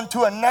hold on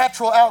to a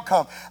natural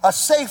outcome, a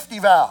safety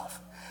valve.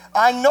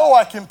 I know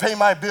I can pay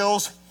my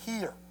bills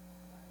here.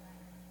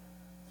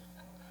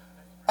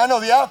 I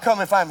know the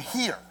outcome if I'm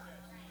here.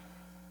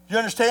 You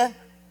understand?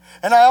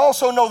 And I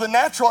also know the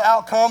natural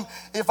outcome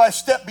if I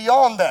step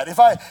beyond that. If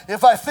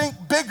I think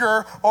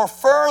bigger or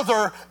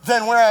further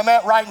than where I'm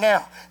at right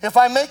now. If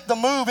I make the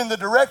move in the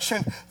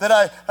direction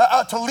that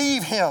to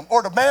leave him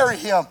or to marry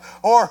him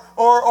or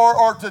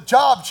the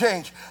job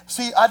change.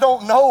 See, I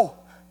don't know.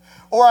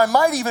 Or I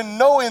might even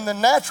know in the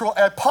natural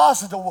a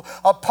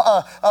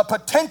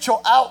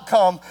potential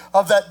outcome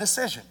of that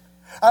decision.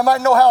 I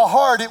might know how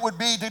hard it would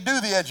be to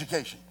do the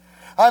education.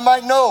 I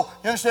might know,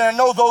 you understand, I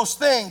know those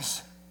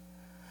things.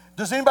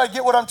 Does anybody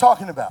get what I'm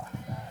talking about?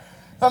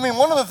 I mean,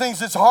 one of the things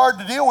that's hard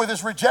to deal with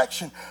is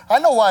rejection. I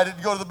know why I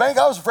didn't go to the bank.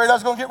 I was afraid I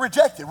was going to get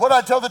rejected. What do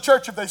I tell the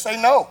church if they say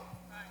no?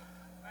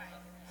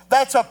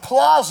 That's a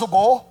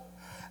plausible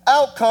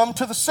outcome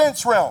to the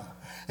sense realm.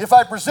 If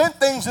I present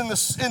things in the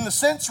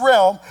sense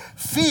realm,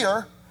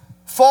 fear,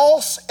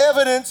 false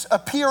evidence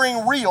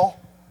appearing real,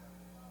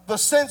 the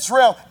sense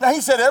realm. Now,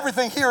 he said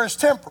everything here is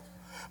temporal.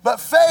 But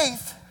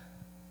faith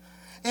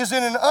is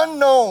in an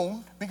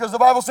unknown, because the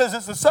Bible says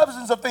it's the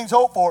substance of things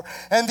hoped for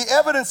and the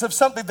evidence of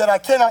something that I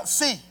cannot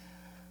see.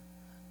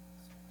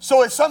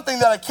 So it's something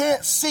that I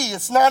can't see.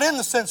 It's not in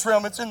the sense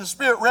realm, it's in the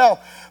spirit realm,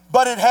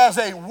 but it has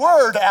a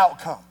word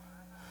outcome.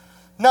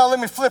 Now let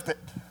me flip it.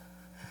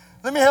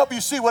 Let me help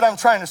you see what I'm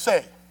trying to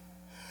say.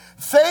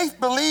 Faith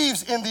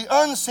believes in the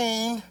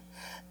unseen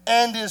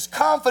and is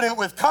confident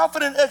with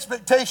confident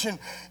expectation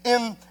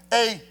in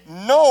a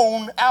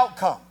known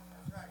outcome.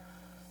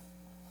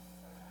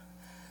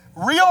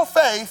 Real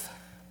faith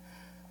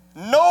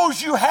knows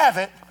you have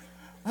it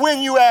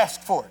when you ask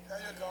for it.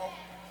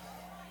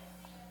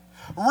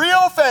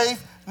 Real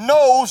faith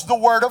knows the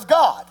word of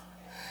God.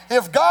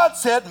 If God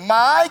said,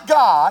 my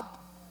God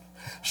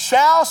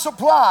shall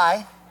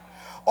supply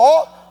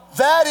all,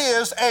 that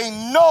is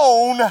a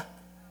known.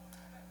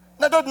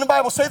 Now, doesn't the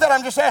Bible say that?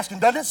 I'm just asking.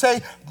 Doesn't it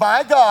say,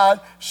 my God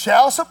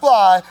shall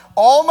supply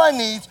all my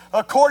needs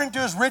according to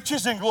his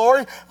riches and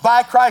glory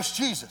by Christ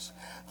Jesus?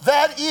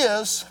 That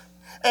is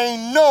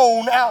a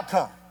known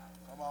outcome.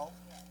 Come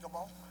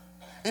on.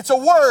 It's a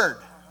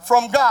word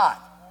from God.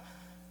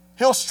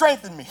 He'll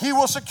strengthen me. He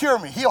will secure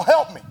me. He'll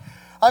help me.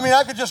 I mean,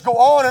 I could just go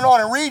on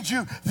and read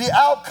you the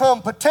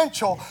outcome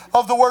potential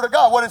of the word of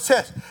God. What it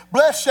says,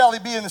 blessed shall he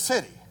be in the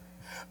city.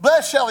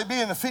 Blessed shall he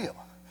be in the field.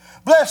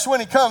 Blessed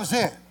when he comes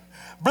in.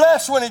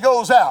 Blessed when he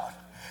goes out.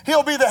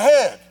 He'll be the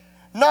head,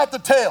 not the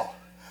tail.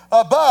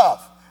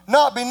 Above,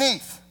 not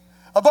beneath.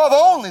 Above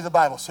only, the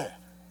Bible said.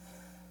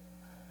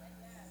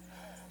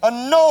 A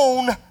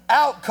known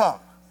outcome.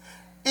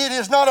 It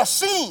is not a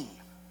seen.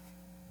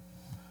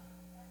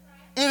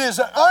 It is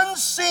an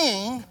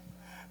unseen,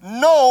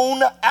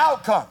 known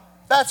outcome.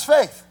 That's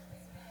faith.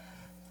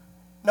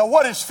 Now,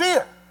 what is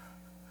fear?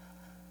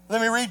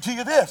 Let me read to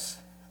you this.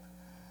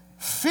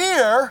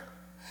 Fear,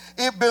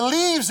 it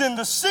believes in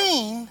the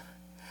seen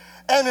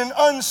and an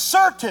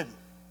uncertain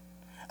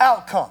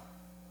outcome.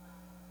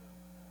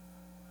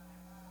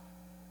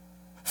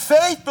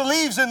 Faith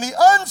believes in the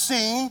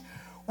unseen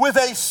with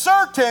a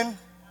certain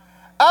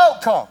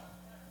outcome.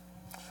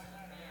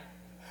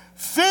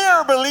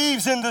 Fear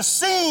believes in the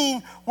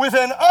seen with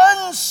an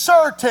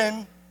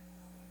uncertain.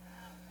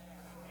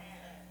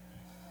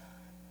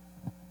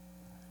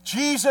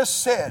 Jesus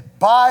said,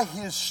 by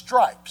his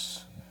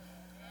stripes,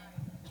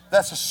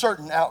 that's a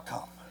certain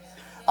outcome.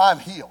 I'm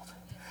healed.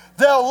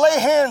 They'll lay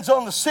hands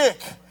on the sick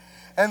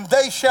and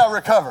they shall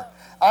recover.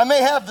 I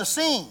may have the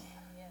seen.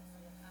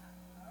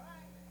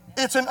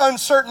 It's an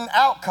uncertain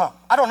outcome.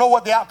 I don't know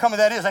what the outcome of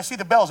that is. I see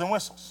the bells and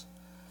whistles.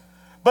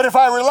 But if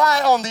I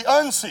rely on the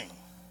unseen,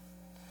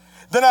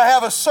 then I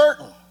have a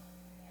certain.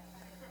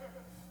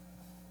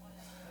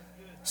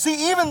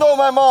 See, even though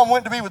my mom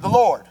went to be with the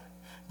Lord,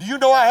 do you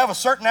know I have a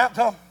certain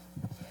outcome?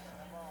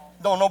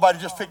 Don't nobody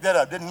just pick that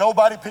up. Didn't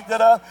nobody pick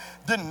that up?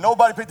 Didn't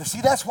nobody pick that?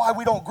 See, that's why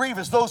we don't grieve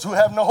as those who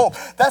have no hope.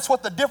 That's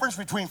what the difference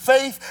between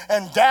faith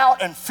and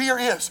doubt and fear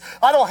is.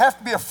 I don't have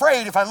to be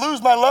afraid if I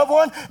lose my loved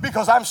one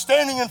because I'm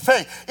standing in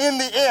faith. In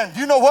the end,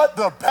 you know what?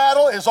 The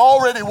battle is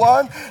already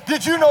won.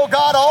 Did you know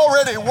God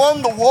already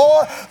won the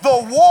war?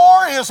 The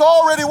war is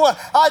already won.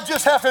 I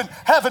just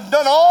haven't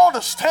done all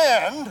to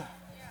stand.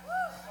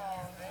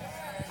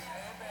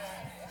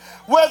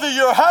 Whether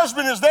your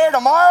husband is there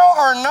tomorrow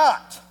or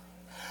not.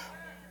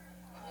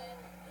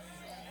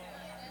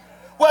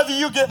 Whether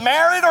you get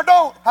married or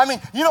don't. I mean,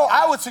 you know,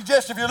 I would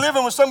suggest if you're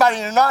living with somebody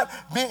and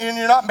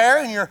you're not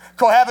married and you're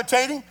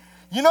cohabitating,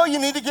 you know you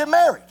need to get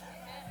married.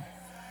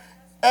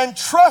 And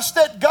trust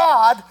that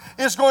God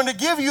is going to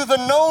give you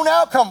the known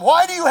outcome.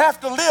 Why do you have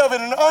to live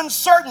in an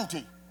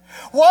uncertainty?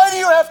 Why do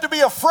you have to be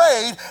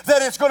afraid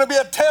that it's going to be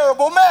a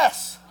terrible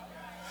mess?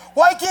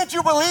 Why can't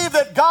you believe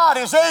that God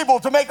is able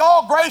to make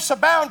all grace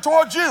abound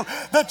towards you,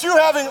 that you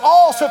having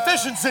all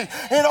sufficiency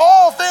in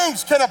all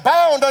things can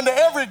abound unto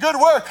every good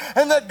work,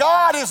 and that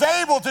God is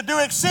able to do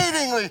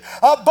exceedingly,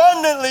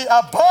 abundantly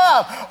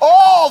above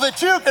all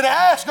that you can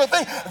ask or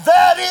think?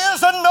 That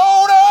is a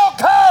known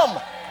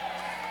outcome.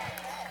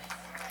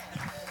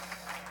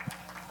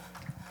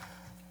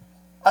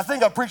 I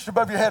think I preached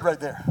above your head right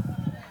there.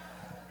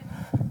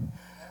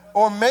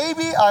 Or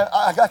maybe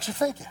I got you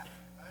thinking.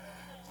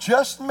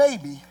 Just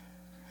maybe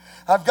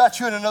I've got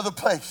you in another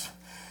place.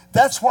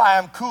 That's why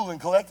I'm cool and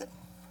collected.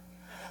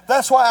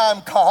 That's why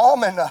I'm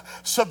calm and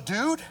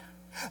subdued.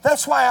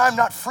 That's why I'm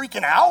not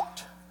freaking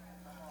out.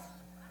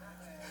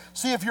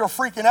 See, if you're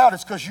freaking out,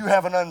 it's because you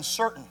have an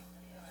uncertain.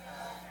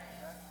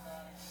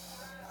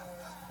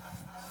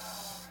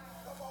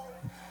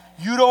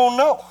 You don't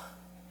know,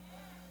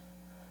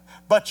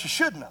 but you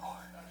should know.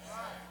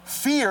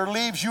 Fear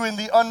leaves you in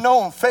the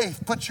unknown.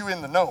 Faith puts you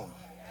in the known.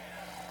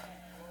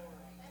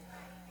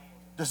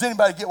 Does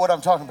anybody get what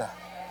I'm talking about?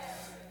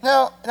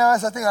 Now,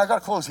 as I think, I got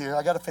to close here.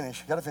 I got to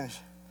finish.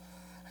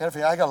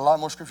 I got a lot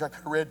more scripture I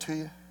could have read to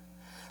you.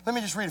 Let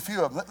me just read a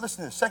few of them.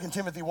 Listen to this. 2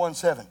 Timothy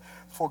 1:7.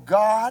 For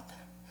God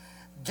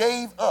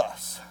gave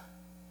us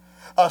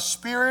a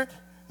spirit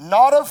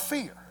not of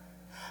fear,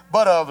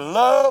 but of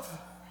love,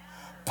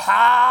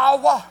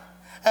 power,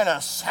 and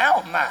a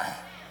sound mind.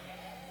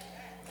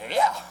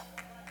 Yeah.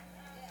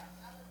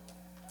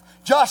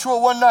 Joshua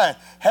 1:9.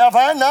 Have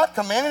I not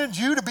commanded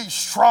you to be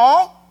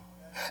strong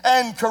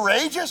and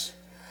courageous?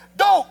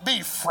 Don't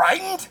be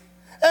frightened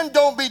and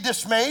don't be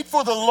dismayed,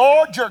 for the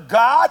Lord your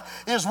God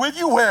is with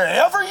you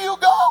wherever you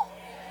go.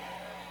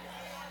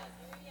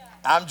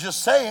 I'm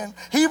just saying.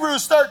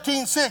 Hebrews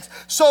 13:6.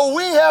 So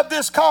we have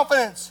this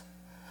confidence.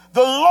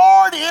 The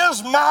Lord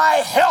is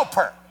my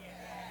helper.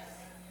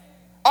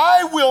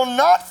 I will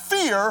not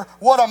fear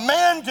what a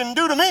man can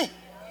do to me.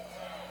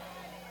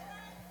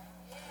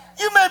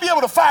 You may be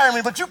able to fire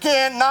me, but you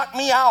can't knock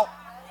me out.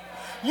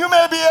 You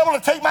may be able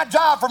to take my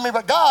job from me,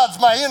 but God's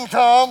my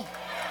income.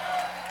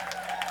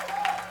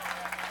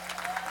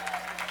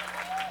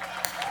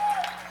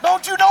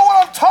 Don't you know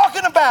what I'm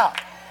talking about?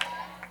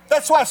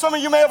 That's why some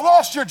of you may have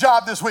lost your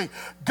job this week.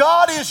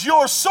 God is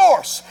your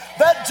source.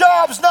 That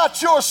job's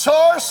not your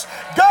source.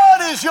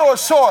 God is your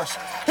source.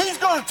 He's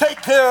going to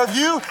take care of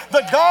you.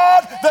 The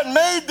God that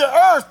made the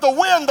earth, the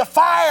wind, the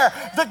fire,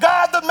 the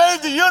God that made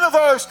the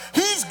universe,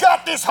 He's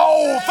got this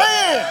whole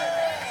thing.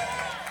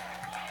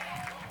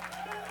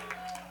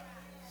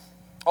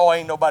 Oh,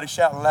 ain't nobody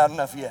shouting loud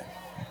enough yet.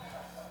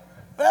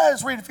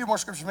 Let's read a few more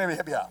scriptures, maybe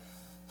help you out.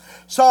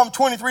 Psalm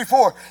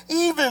 23:4.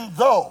 Even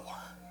though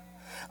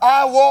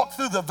I walk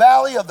through the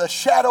valley of the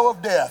shadow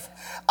of death,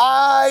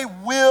 I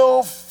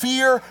will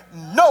fear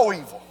no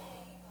evil.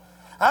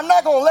 I'm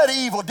not going to let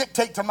evil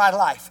dictate to my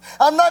life.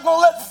 I'm not going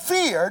to let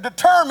fear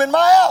determine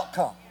my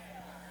outcome.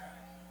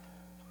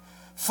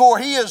 For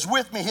He is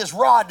with me. His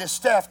rod and His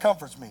staff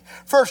comforts me.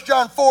 1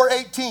 John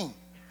 4:18.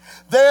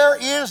 There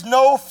is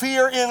no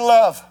fear in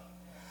love,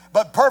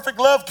 but perfect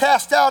love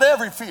casts out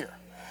every fear.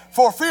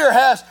 For fear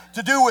has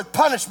to do with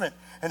punishment.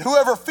 And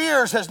whoever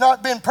fears has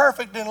not been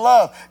perfect in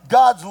love.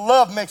 God's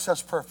love makes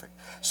us perfect.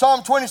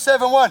 Psalm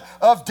 27:1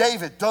 of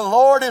David. The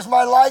Lord is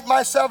my light,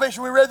 my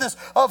salvation. We read this.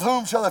 Of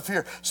whom shall I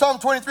fear? Psalm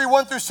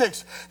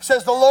 23:1-6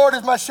 says, the Lord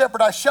is my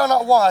shepherd, I shall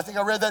not want. I think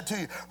I read that to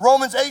you.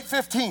 Romans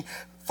 8:15.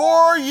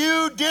 For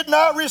you did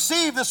not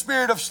receive the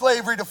spirit of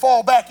slavery to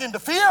fall back into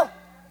fear,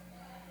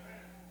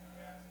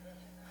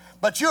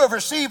 but you have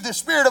received the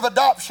spirit of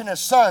adoption as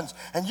sons,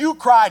 and you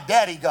cry,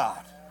 Daddy God.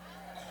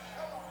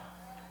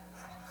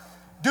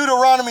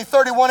 Deuteronomy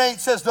 31:8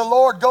 says, the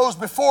Lord goes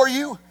before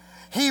you.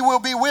 He will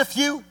be with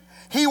you.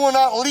 He will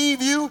not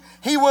leave you.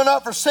 He will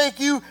not forsake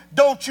you.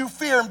 Don't you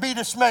fear and be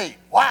dismayed.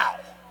 Wow.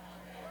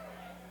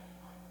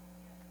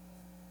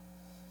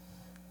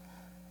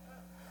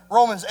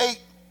 Romans 8,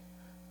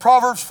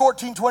 Proverbs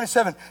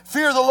 14:27.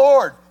 Fear the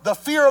Lord. The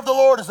fear of the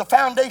Lord is the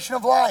foundation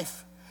of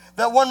life,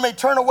 that one may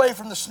turn away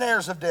from the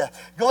snares of death.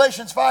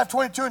 Galatians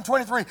 5:22 and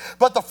 23.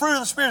 But the fruit of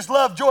the Spirit is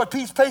love, joy,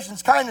 peace,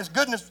 patience, kindness,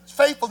 goodness,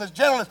 faithfulness,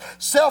 gentleness,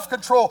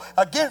 self-control.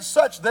 Against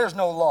such there's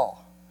no law.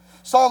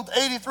 Psalm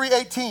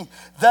 83:18.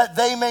 That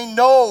they may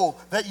know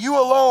that you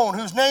alone,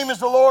 whose name is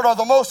the Lord, are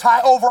the most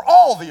high over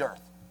all the earth.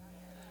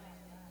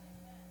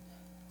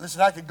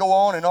 Listen, I could go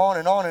on and on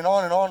and on and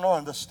on and on and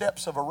on. The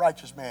steps of a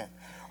righteous man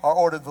are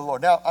ordered of the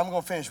Lord. Now, I'm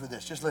going to finish with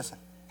this. Just listen.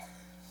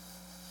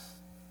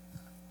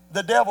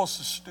 The devil's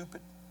so stupid.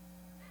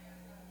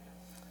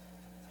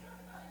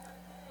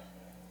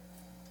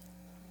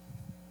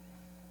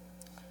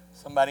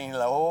 Somebody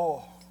like,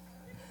 oh,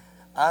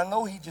 I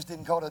know he just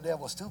didn't call the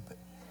devil stupid.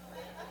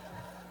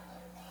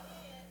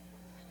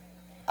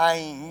 I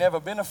ain't never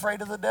been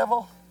afraid of the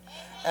devil,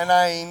 and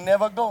I ain't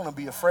never going to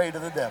be afraid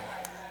of the devil.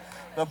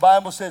 The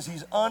Bible says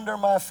he's under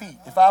my feet.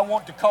 If I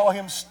want to call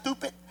him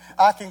stupid,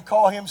 I can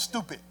call him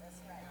stupid.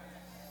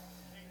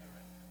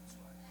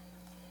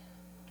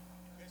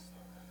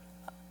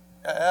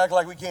 Act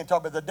like we can't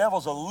talk about the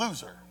devil's a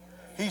loser.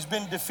 He's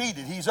been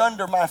defeated. He's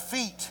under my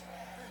feet.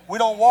 We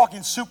don't walk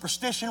in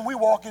superstition. We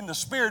walk in the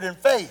spirit and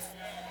faith.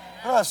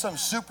 Not some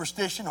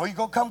superstition. Oh, you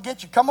going to come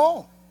get you? Come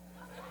on.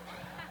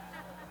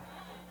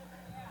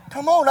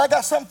 Come on. I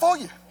got something for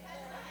you.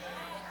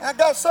 I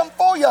got something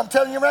for you. I'm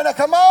telling you right now.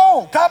 Come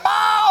on. Come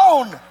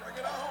on. Bring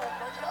it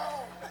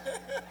on. Bring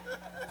it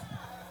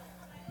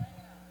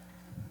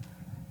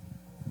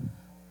on.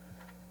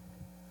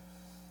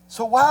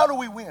 So how do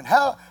we win?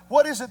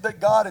 What is it that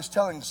God is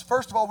telling us?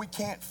 First of all, we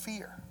can't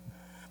fear.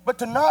 But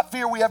to not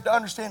fear, we have to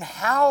understand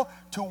how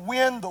to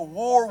win the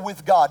war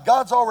with God.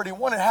 God's already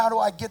won it. How do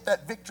I get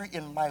that victory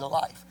in my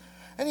life?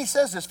 And he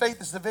says this, faith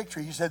is the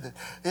victory. He said that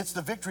it's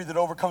the victory that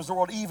overcomes the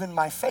world, even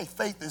my faith.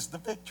 Faith is the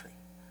victory.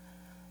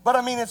 But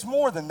I mean, it's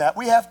more than that.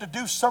 We have to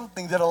do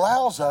something that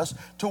allows us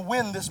to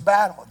win this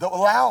battle, that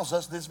allows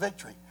us this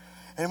victory.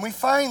 And we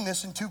find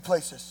this in two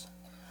places.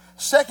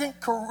 2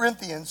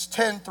 Corinthians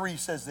 10:3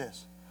 says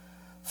this,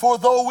 for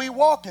though we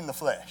walk in the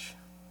flesh,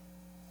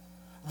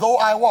 though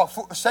I walk,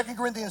 2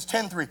 Corinthians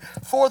 10:3,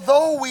 for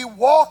though we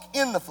walk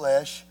in the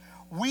flesh,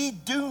 we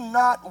do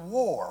not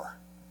war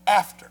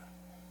after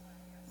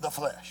the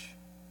flesh.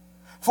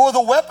 For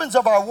the weapons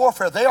of our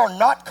warfare, they are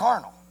not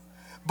carnal,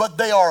 but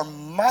they are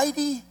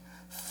mighty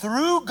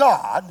through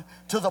God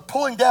to the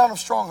pulling down of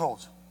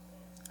strongholds,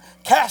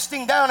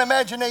 casting down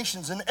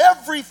imaginations and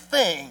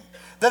everything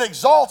that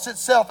exalts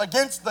itself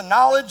against the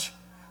knowledge,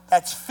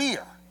 that's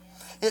fear.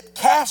 It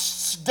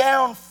casts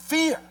down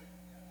fear.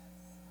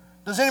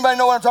 Does anybody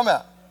know what I'm talking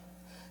about?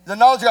 The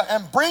knowledge of God.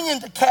 And bring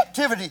into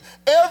captivity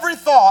every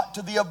thought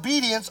to the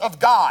obedience of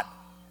God.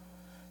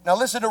 Now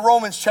listen to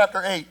Romans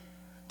chapter 8,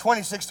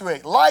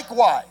 26-8.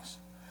 Likewise,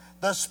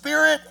 the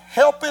Spirit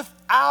helpeth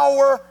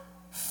our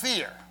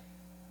fear.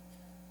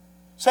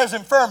 It says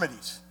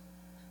infirmities.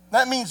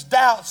 That means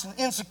doubts and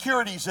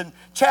insecurities and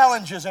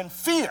challenges and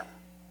fear.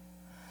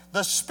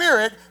 The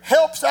Spirit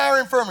helps our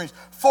infirmities.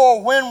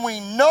 For when we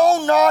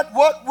know not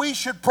what we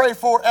should pray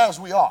for as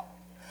we ought,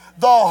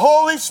 the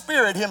Holy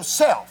Spirit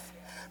himself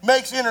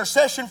makes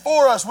intercession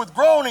for us with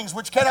groanings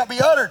which cannot be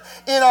uttered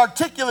in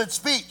articulate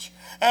speech.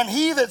 And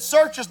he that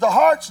searches the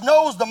hearts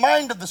knows the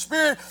mind of the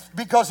Spirit,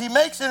 because he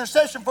makes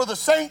intercession for the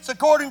saints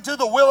according to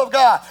the will of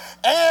God.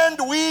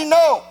 And we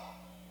know.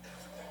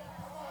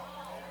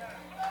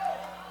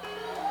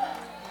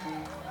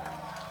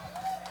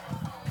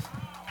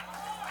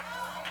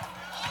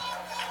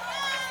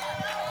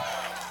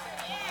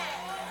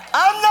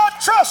 I'm not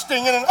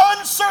trusting in an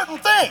uncertain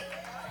thing.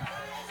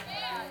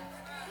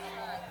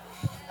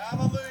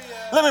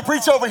 Hallelujah. Let me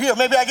preach over here.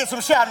 Maybe I get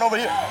some shouting over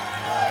here.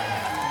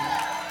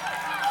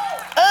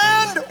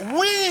 And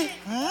we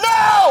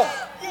know.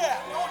 Yeah,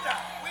 no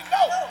doubt. We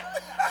know.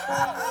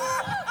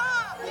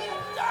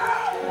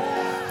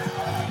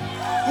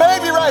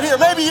 Maybe right here.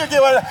 Maybe you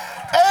get what.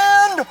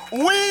 And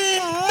we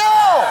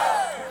know.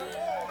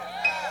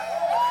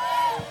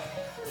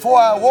 For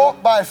I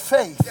walk by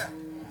faith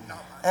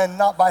and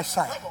not by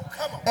sight.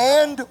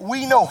 And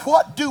we know.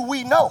 What do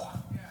we know?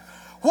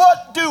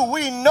 What do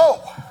we know?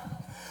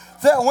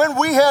 That when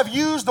we have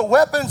used the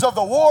weapons of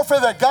the warfare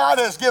that God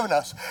has given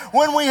us,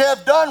 when we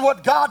have done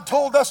what God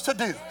told us to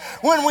do,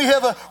 when we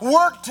have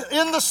worked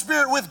in the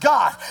Spirit with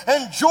God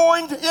and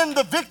joined in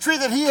the victory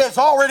that he has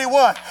already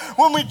won,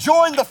 when we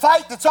join the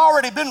fight that's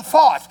already been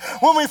fought,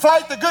 when we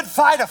fight the good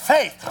fight of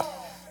faith,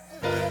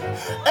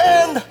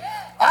 and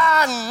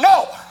I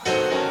know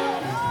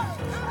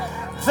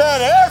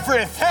that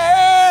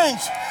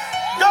everything's